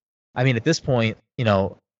because I mean at this point, you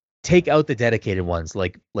know, take out the dedicated ones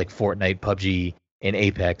like Fortnite, PUBG, and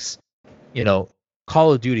Apex, you know,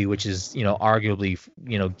 Call of Duty, which is, you know, arguably,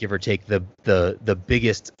 you know, give or take the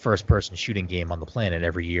biggest first person shooting game on the planet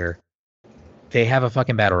every year. They have a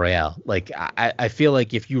fucking battle royale. Like I feel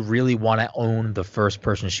like if you really want to own the first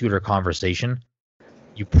person shooter conversation,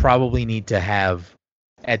 you probably need to have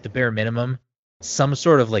at the bare minimum some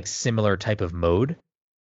sort of like similar type of mode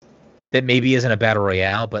that maybe isn't a battle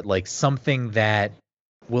royale, but like something that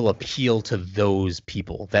will appeal to those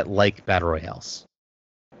people that like battle royales.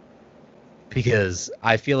 Because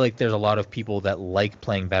I feel like there's a lot of people that like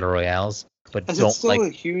playing battle royales, but Is don't it still like a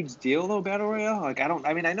huge deal though, battle royale? Like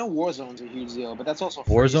I mean I know Warzone's a huge deal, but that's also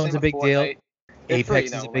free. Warzone's Same a with big deal. Fortnite. They're Apex free,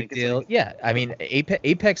 is a though. big Like, it's deal. like- Yeah, I mean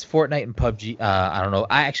Apex, Fortnite, and PUBG. I don't know.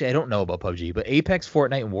 I don't know about PUBG, but Apex,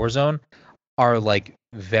 Fortnite, and Warzone are like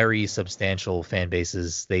very substantial fan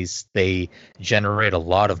bases. They generate a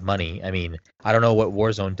lot of money. I mean, I don't know what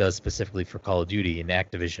Warzone does specifically for Call of Duty and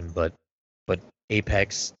Activision, but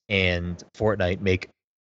Apex and Fortnite make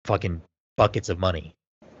fucking buckets of money,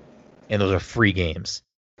 and those are free games.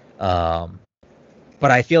 But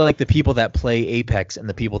I feel like the people that play Apex and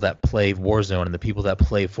the people that play Warzone and the people that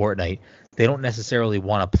play Fortnite, they don't necessarily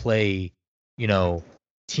want to play, you know,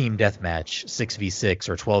 team deathmatch 6v6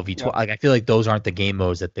 or 12v12. Yeah. Like I feel like those aren't the game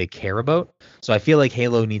modes that they care about. So I feel like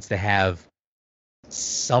Halo needs to have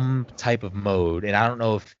some type of mode. And I don't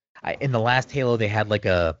know if in the last Halo they had like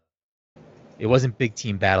it wasn't big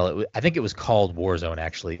team battle. I think it was called Warzone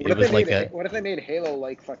actually. What It if was they like made what if they made Halo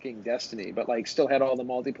like fucking Destiny, but like still had all the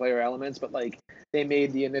multiplayer elements, but like they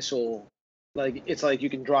made the initial like it's like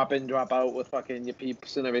you can drop in, drop out with fucking your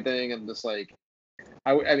peeps and everything, and just like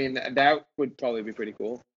I mean that would probably be pretty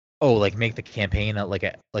cool. like make the campaign like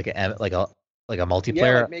a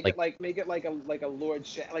multiplayer. Yeah, make it like a Lord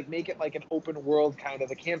like make it like an open world kind of.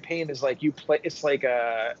 The campaign is like you play. It's like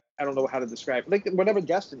a I don't know how to describe it. Like whatever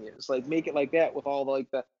Destiny is. Like make it like that with all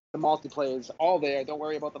the multiplayer is all there. Don't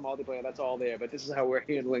worry about the multiplayer. That's all there. But this is how we're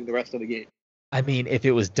handling the rest of the game. I mean, if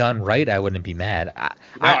it was done right, I wouldn't be mad. I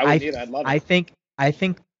wouldn't either. I'd love it. I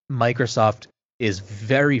think Microsoft is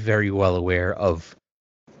very, very well aware of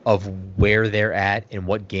where they're at and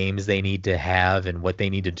what games they need to have and what they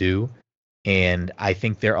need to do. And I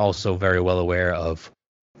think they're also very well aware of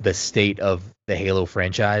the state of the Halo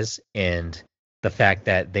franchise and the fact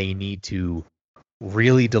that they need to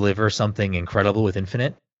really deliver something incredible with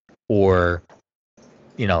Infinite, or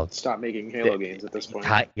you know, stop making Halo games at this point.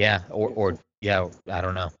 Yeah, or yeah, I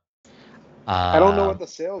don't know. I don't know what the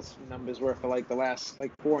sales numbers were for like the last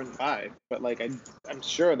like 4 and 5, but like I'm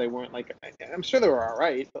sure they weren't like I'm sure they were all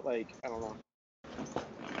right, but like I don't know.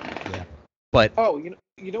 Yeah, but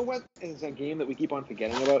you know what is a game that we keep on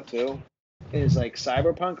forgetting about too? Is like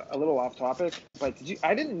Cyberpunk. A little off topic, but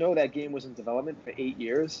I didn't know that game was in development for 8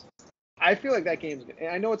 years. I feel like that game's.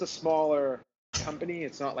 I know it's a smaller company.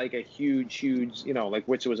 It's not like a huge, you know, like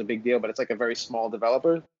Witcher was a big deal, but it's like a very small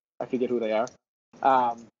developer. I forget who they are.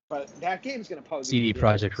 But that game's gonna probably CD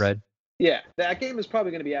Projekt Red. Yeah, that game is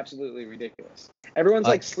probably gonna be absolutely ridiculous. Everyone's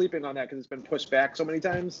like sleeping on that because it's been pushed back so many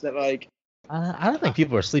times that like. I don't think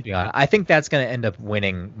people are sleeping on it. I think that's gonna end up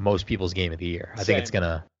winning most people's game of the year. I think it's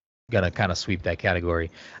gonna kind of sweep that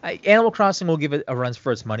category. Animal Crossing will give it a run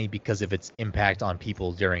for its money because of its impact on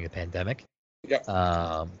people during the pandemic. Yep.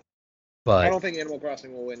 But I don't think Animal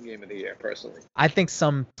Crossing will win Game of the Year, personally. I think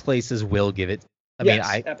some places will give it. I mean,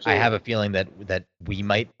 I have a feeling that we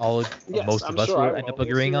might all, most of us will end up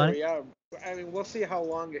agreeing on it. Yeah, I mean, we'll see how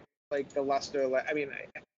long, like, the luster. I mean,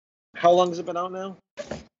 how long has it been out now?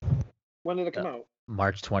 When did it come out?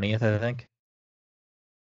 March 20th, I think.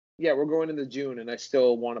 Yeah, we're going into June, and I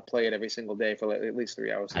still want to play it every single day for at least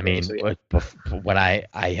 3 hours. I mean, when I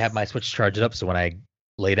have my Switch charged up, so when I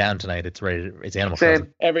lay down tonight, it's ready. It's Animal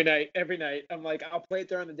Crossing. Every night. I'm like, I'll play it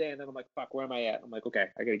during the day, and then I'm like, fuck, where am I at? I'm like, okay,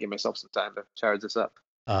 I gotta give myself some time to charge this up.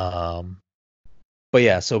 But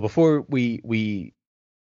yeah, so before we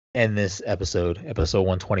end this episode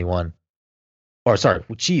 121, or sorry,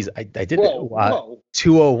 geez, I did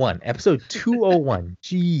 201, episode 201.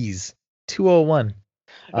 Jeez, 201.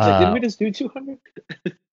 I was like, didn't we just do 200?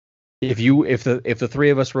 If the three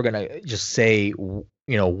of us were gonna just say,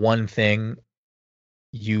 one thing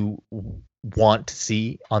you want to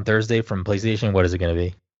see on Thursday from PlayStation, what is it gonna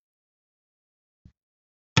be?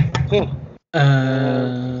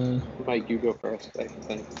 Mike, you go first, I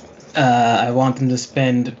think. I want them to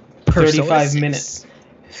spend 35 minutes.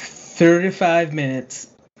 35 minutes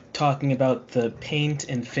talking about the paint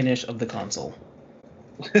and finish of the console.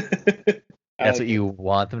 That's what you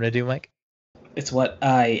want them to do, Mike? It's what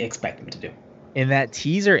I expect them to do. In that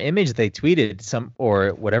teaser image they tweeted, or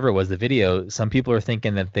whatever it was, the video, some people are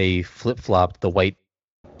thinking that they flip-flopped the white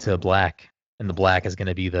to black, and the black is going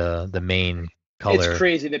to be the main color. It's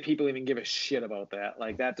crazy that people even give a shit about that.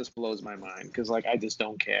 Like, that just blows my mind, because, like, I just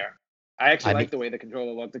don't care. I actually like the way the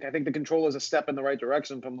controller looked. I think the controller is a step in the right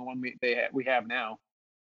direction from the one we have now.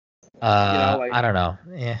 I don't know.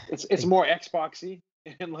 Yeah, it's more Xboxy,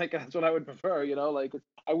 and like that's what I would prefer. Like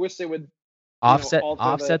I wish they would offset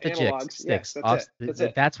the sticks.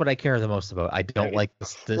 That's what I care the most about. I don't like the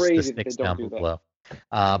sticks down below.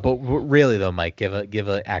 But really though, Mike, give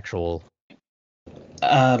a actual.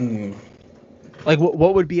 Like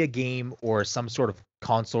what would be a game or some sort of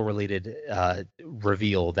console related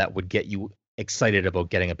reveal that would get you excited about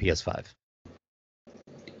getting a PS5?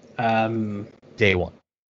 Day one.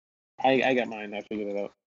 I got mine. I figured it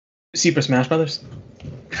out. Super Smash Brothers.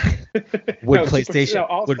 Would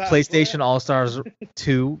PlayStation All-Stars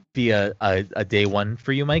 2 be a day one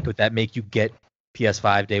for you, Mike? Would that make you get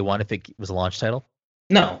PS5 day one if it was a launch title?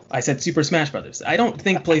 No, I said Super Smash Brothers. I don't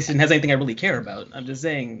think PlayStation has anything I really care about. I'm just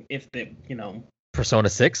saying if they, Persona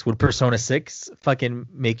 6? Would Persona 6 fucking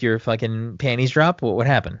make your fucking panties drop? What would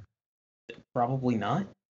happen? Probably not.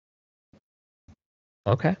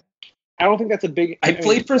 Okay. I don't think that's a big. I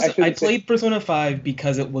played Persona 5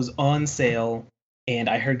 because it was on sale and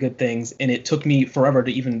I heard good things, and it took me forever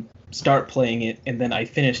to even start playing it, and then I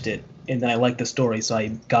finished it, and then I liked the story, so I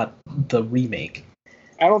got the remake.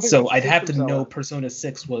 I don't think so I'd have to know Persona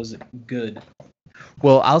 6 was good.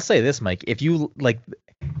 Well, I'll say this, Mike. If you like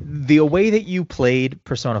the way that you played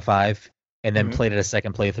Persona 5 and then played it a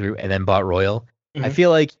second playthrough and then bought Royal, I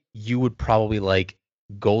feel like you would probably like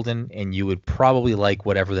Golden, and you would probably like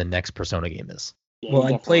whatever the next Persona game is. Yeah,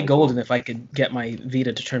 well, I'd play Golden if I could get my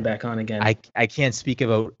Vita to turn back on again. I can't speak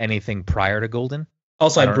about anything prior to Golden.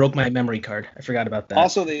 Also, I broke my memory card. I forgot about that.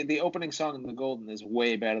 Also, the opening song in the Golden is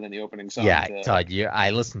way better than the opening song. Yeah, Todd, I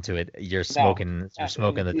listened to it. You're smoking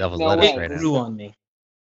the devil's lettuce right now. It grew on me.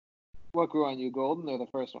 What grew on you, Golden or the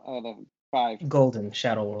first one? The 5? Golden,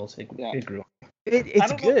 Shadow Worlds. It grew.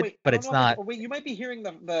 It's good, but it's not. Wait, you might be hearing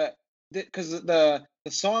because the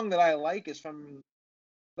song that I like is from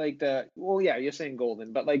like you're saying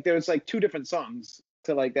Golden, but like there's like 2 different songs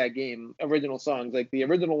to like that game, original songs. Like the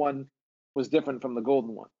original one was different from the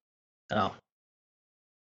Golden one. Oh.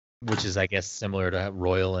 Which is, I guess, similar to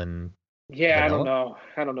Royal and. Yeah, Vanilla?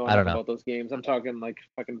 I don't know about those games. I'm talking like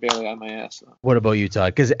fucking barely on my ass. So. What about you,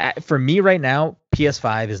 Todd? Because for me right now,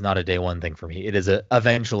 PS5 is not a day one thing for me. It is a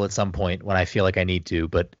eventual at some point when I feel like I need to,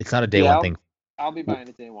 but it's not a day one thing. I'll be buying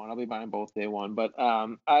it day one. I'll be buying both day one, but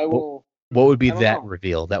I will. What would be that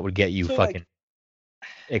reveal that would get you fucking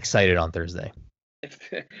excited on Thursday?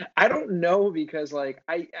 I don't know, because like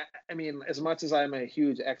I mean, as much as I'm a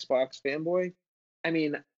huge Xbox fanboy, I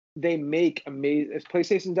mean they make amazing.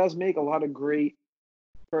 PlayStation does make a lot of great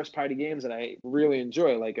first party games that I really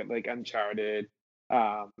enjoy, like Uncharted,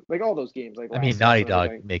 like all those games. Like Naughty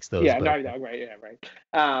Dog makes those. Yeah, Naughty Dog, right? Yeah,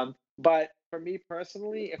 right. But for me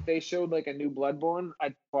personally, if they showed like a new Bloodborne,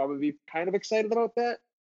 I'd probably be kind of excited about that.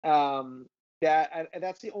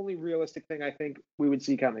 That's the only realistic thing I think we would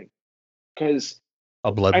see coming. Because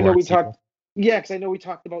a Bloodborne. I know we talked. Yeah, because I know we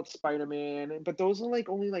talked about Spider-Man, but those are like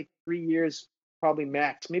only like 3 years, probably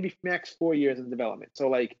maybe max 4 years in development. So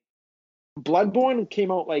like, Bloodborne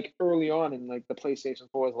came out like early on in like the PlayStation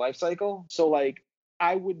 4's life cycle. So like,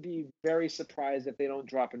 I would be very surprised if they don't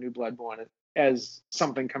drop a new Bloodborne as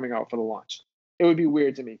something coming out for the launch. It would be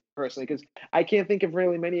weird to me personally, because I can't think of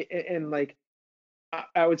really many. And like,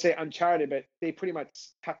 I would say Uncharted, but they pretty much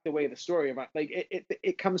tucked away the story about like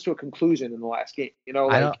it comes to a conclusion in the last game.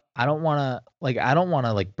 Like, I don't want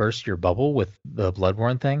to like burst your bubble with the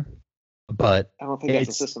Bloodborne thing, but I don't think that's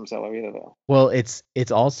a system seller either, though. Well, it's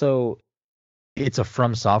a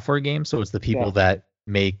From Software game, so it's the people that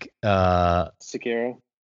make Sekiro.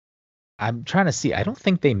 I'm trying to see. I don't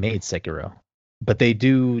think they made Sekiro, but they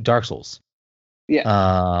do Dark Souls.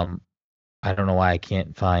 Yeah. I don't know why I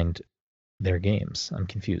can't find their games. I'm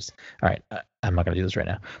confused. All right, I'm not gonna do this right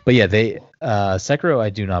now. But yeah, they Sekiro I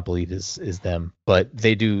do not believe is them, but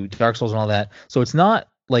they do Dark Souls and all that. So it's not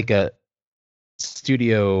like a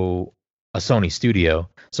studio, a Sony studio.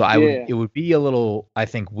 So it would be a little, I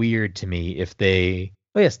think, weird to me if they.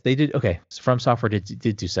 Oh yes, they did. Okay, so From Software did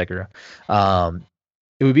do Sekiro.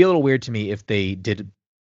 It would be a little weird to me if they did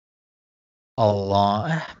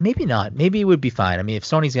maybe not. Maybe it would be fine. I mean, if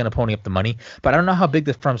Sony's gonna pony up the money, but I don't know how big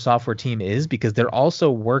the From Software team is because they're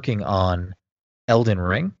also working on Elden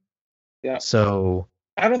Ring. Yeah. So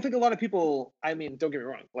I don't think a lot of people. I mean, don't get me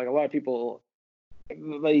wrong. Like a lot of people,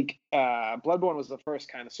 like Bloodborne was the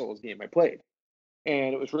first kind of Souls game I played,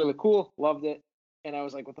 and it was really cool. Loved it. And I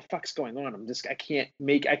was like, what the fuck's going on? I can't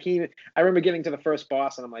even. I remember getting to the first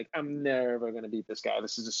boss and I'm like, I'm never going to beat this guy.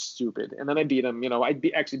 This is just stupid. And then I beat him.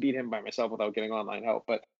 Actually beat him by myself without getting online help.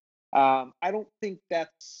 But I don't think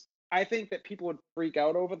I think that people would freak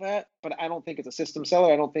out over that, but I don't think it's a system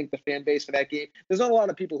seller. I don't think the fan base for that game, there's not a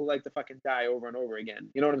lot of people who like to fucking die over and over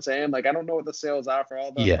again. You know what I'm saying? Like, I don't know what the sales are for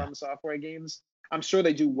all the From Software games. I'm sure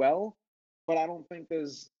they do well, but I don't think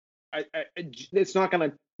it's not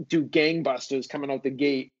going to do gangbusters coming out the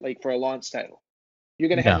gate like for a launch title. You're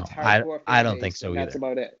gonna have a hardcore. I don't think so either. That's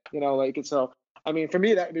about it. So I mean, for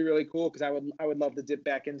me, that would be really cool because I would love to dip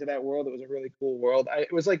back into that world. It was a really cool world.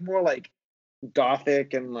 It was like more like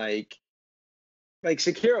gothic and like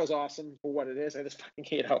Sekiro's awesome for what it is. I just fucking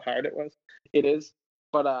hate how hard it is.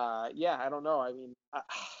 But yeah, I don't know. I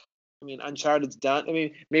mean, Uncharted's done. I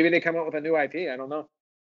mean, maybe they come out with a new IP. I don't know.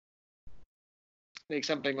 Make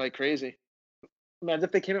something like crazy. Imagine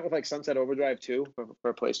if they came out with like Sunset Overdrive 2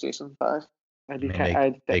 for PlayStation 5. I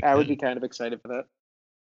would be kind of excited for that.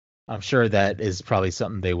 I'm sure that is probably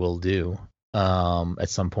something they will do at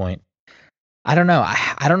some point. I don't know.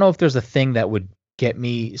 I don't know if there's a thing that would get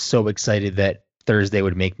me so excited that Thursday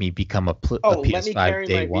would make me become a PS5 let me carry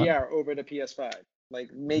day my one. VR over to PS5.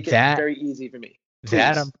 Like make it very easy for me. Please.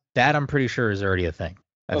 That I'm pretty sure is already a thing.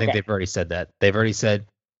 I think they've already said that. They've already said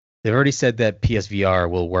that PSVR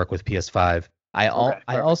will work with PS5. I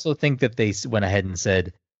also think that they went ahead and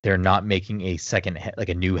said they're not making a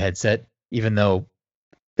a new headset, even though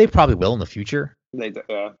they probably will in the future.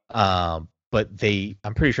 But I'm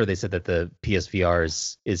pretty sure they said that the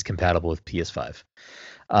PSVR is compatible with PS5.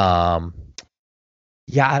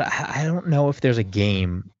 Yeah, I don't know if there's a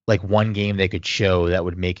game, like one game they could show that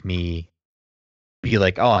would make me be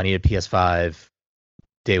like, oh, I need a PS5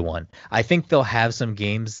 day one. I think they'll have some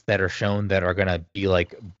games that are shown that are going to be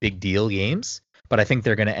like big deal games, but I think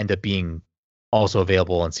they're going to end up being also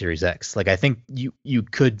available on Series X. Like I think you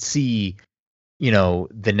could see,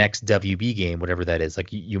 the next WB game, whatever that is. Like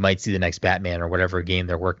you might see the next Batman or whatever game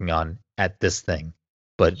they're working on at this thing.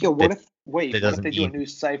 But what if they do a new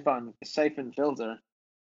Siphon filter?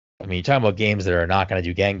 I mean, you're talking about games that are not going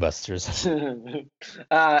to do gangbusters.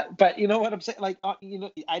 But you know what I'm saying? Like, I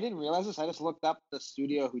didn't realize this. I just looked up the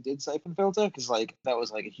studio who did Siphon Filter because, like, that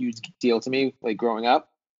was like a huge deal to me, like growing up.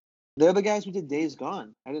 They're the guys who did Days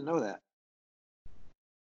Gone. I didn't know that.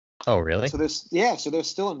 Oh, really? So they're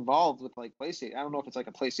still involved with like PlayStation. I don't know if it's like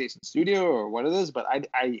a PlayStation studio or what it is, but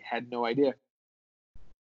I had no idea.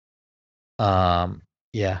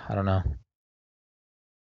 Yeah, I don't know.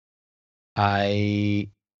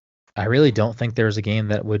 I really don't think there's a game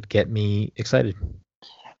that would get me excited.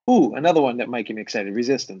 Ooh, another one that might get me excited.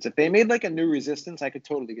 Resistance. If they made like a new Resistance, I could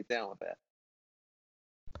totally get down with that.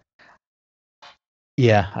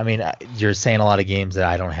 Yeah, I mean, you're saying a lot of games that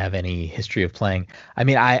I don't have any history of playing. I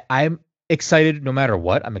mean, I'm excited no matter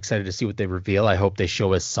what. I'm excited to see what they reveal. I hope they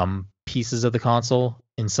show us some pieces of the console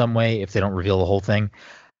in some way if they don't reveal the whole thing.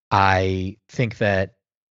 I think that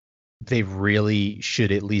they really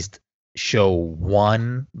should at least show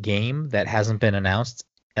one game that hasn't been announced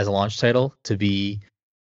as a launch title to be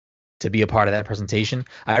a part of that presentation.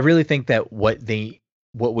 I really think that what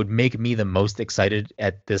would make me the most excited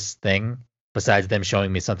at this thing, besides them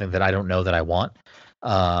showing me something that I don't know that I want,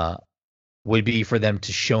 would be for them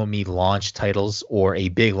to show me launch titles or a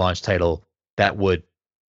big launch title that would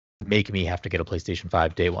make me have to get a PlayStation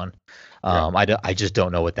 5 day one. I just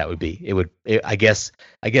don't know what that would be. I guess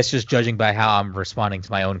just judging by how I'm responding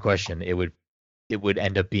to my own question, it would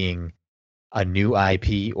end up being a new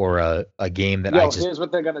IP or a game that here's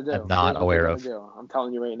what they're gonna do. I'm not aware of. I'm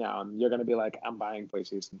telling you right now, and you're gonna be like, I'm buying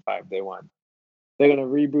PlayStation 5 day one. They're gonna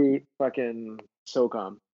reboot fucking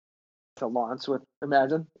SOCOM to launch with.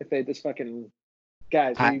 Imagine if they just fucking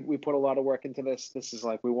guys, we put a lot of work into this. This is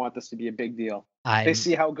like, we want this to be a big deal. They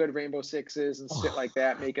see how good Rainbow Six is and shit like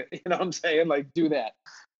that. Make it, you know what I'm saying? Like, do that.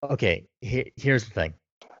 Okay, here's the thing.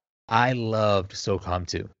 I loved SOCOM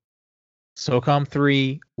 2. SOCOM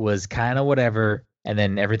 3 was kind of whatever, and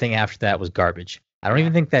then everything after that was garbage. I don't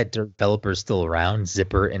even think that developer is still around,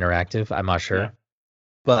 Zipper Interactive. I'm not sure. Yeah.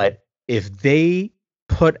 But if they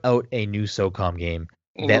put out a new SOCOM game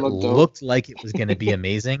that looked like it was going to be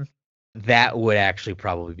amazing, that would actually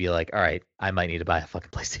probably be like, all right, I might need to buy a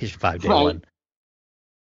fucking PlayStation 5 day one.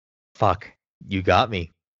 Fuck, you got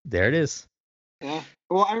me. There it is. Yeah.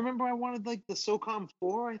 Well, I remember I wanted like the SOCOM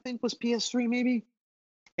 4, I think was PS3 maybe.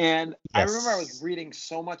 And yes. I remember I was reading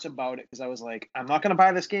so much about it because I was like, I'm not going to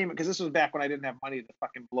buy this game because this was back when I didn't have money to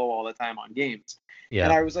fucking blow all the time on games. Yeah.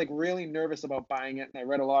 And I was like really nervous about buying it. And I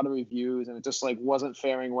read a lot of reviews and it just like wasn't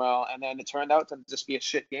faring well. And then it turned out to just be a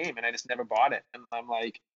shit game and I just never bought it. And I'm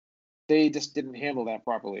like, they just didn't handle that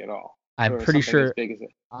properly at all. I'm pretty sure. As big as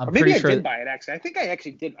it. Or maybe I did buy it actually. I think I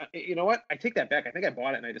actually did. You know what? I take that back. I think I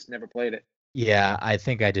bought it and I just never played it. Yeah, I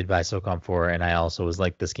think I did buy SOCOM 4 and I also was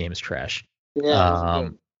like, this game is trash. Yeah,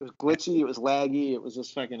 it was glitchy, it was laggy, it was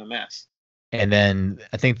just fucking a mess. And then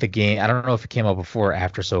I think the game, I don't know if it came out before or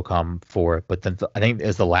after SOCOM 4, but then I think it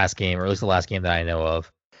was the last game, or at least the last game that I know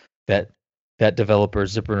of, that developer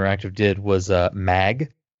Zipper Interactive did was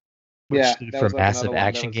MAG, which stood for Massive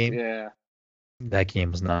Action Game. Yeah. That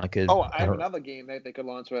game was not good. Oh, I have another game that they could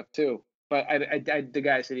launch with too. But the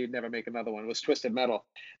guy said he'd never make another one. It was Twisted Metal.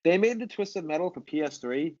 They made the Twisted Metal for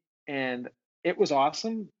PS3, and it was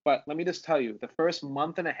awesome. But let me just tell you, the first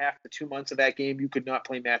month and a half to 2 months of that game, you could not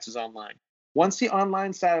play matches online. Once the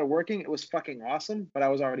online started working, it was fucking awesome. But I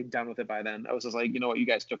was already done with it by then. I was just like, you know what, you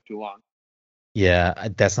guys took too long. Yeah,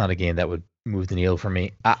 that's not a game that would move the needle for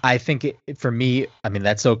me. I think for me, I mean,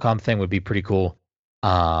 that SOCOM thing would be pretty cool.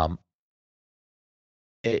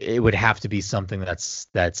 It would have to be something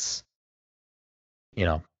that's you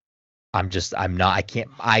know, I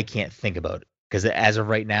can't think about it because as of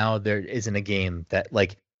right now, there isn't a game that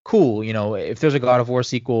like cool. You know, if there's a God of War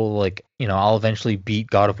sequel, like, you know, I'll eventually beat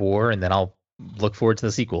God of War and then I'll look forward to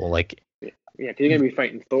the sequel. Like, yeah, because you're gonna be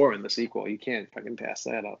fighting Thor in the sequel. You can't fucking pass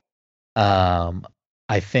that up.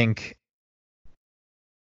 I think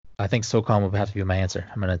SOCOM would have to be my answer.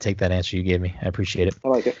 I'm gonna take that answer you gave me. I appreciate it. I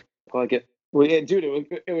like it. Well, yeah, dude,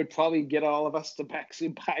 it would probably get all of us to actually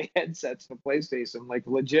buy headsets for PlayStation, like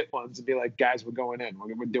legit ones, and be like, guys, we're going in.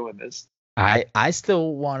 We're doing this. I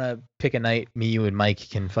still want to pick a night me, you, and Mike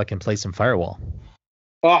can fucking play some Firewall.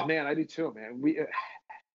 Oh, man, I do too, man.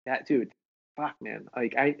 That dude, fuck, man.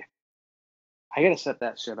 Like, I got to set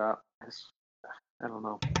that shit up. I don't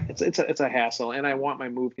know. It's a hassle, and I want my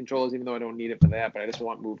Move controllers, even though I don't need it for that, but I just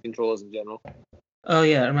want Move controllers in general. Oh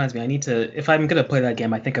yeah, it reminds me. I need to. If I'm gonna play that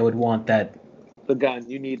game, I think I would want that. The gun.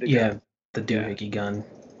 You need the gun. Yeah, the doohickey gun.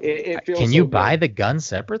 It feels. Can you buy the gun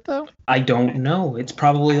separate though? I don't know. It's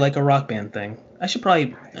probably like a Rock Band thing. I should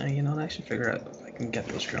probably. I should figure out if I can get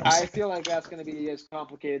those drums. I feel like that's gonna be as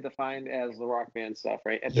complicated to find as the Rock Band stuff,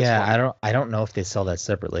 right? I don't know if they sell that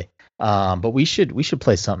separately. But we should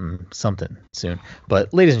play something soon.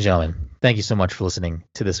 But ladies and gentlemen, thank you so much for listening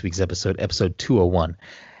to this week's episode 201.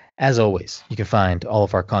 As always, you can find all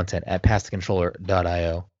of our content at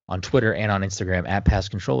passthecontroller.io, on Twitter and on Instagram at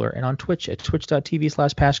passcontroller, and on Twitch at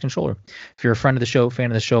twitch.tv/passcontroller. If you're a friend of the show,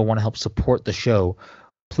 fan of the show, want to help support the show,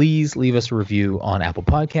 please leave us a review on Apple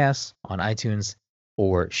Podcasts, on iTunes,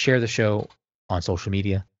 or share the show on social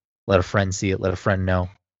media. Let a friend see it. Let a friend know.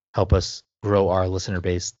 Help us grow our listener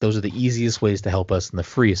base. Those are the easiest ways to help us and the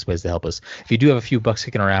freest ways to help us. If you do have a few bucks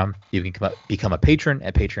kicking around, you can become a patron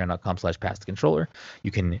at patreon.com/passthecontroller.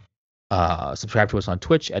 You can subscribe to us on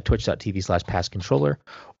Twitch twitch.tv/passcontroller,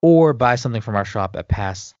 or buy something from our shop at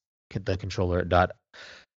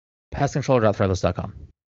passcontroller.threadless.com.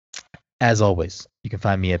 As always, you can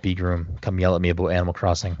find me at BGroom. Come yell at me about Animal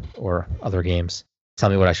Crossing or other games. Tell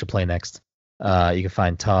me what I should play next. You can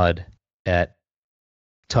find Todd at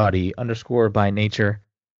Toddy_by_nature,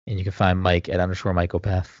 and you can find Mike at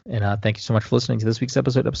 _Mycopath. And thank you so much for listening to this week's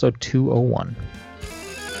episode 201.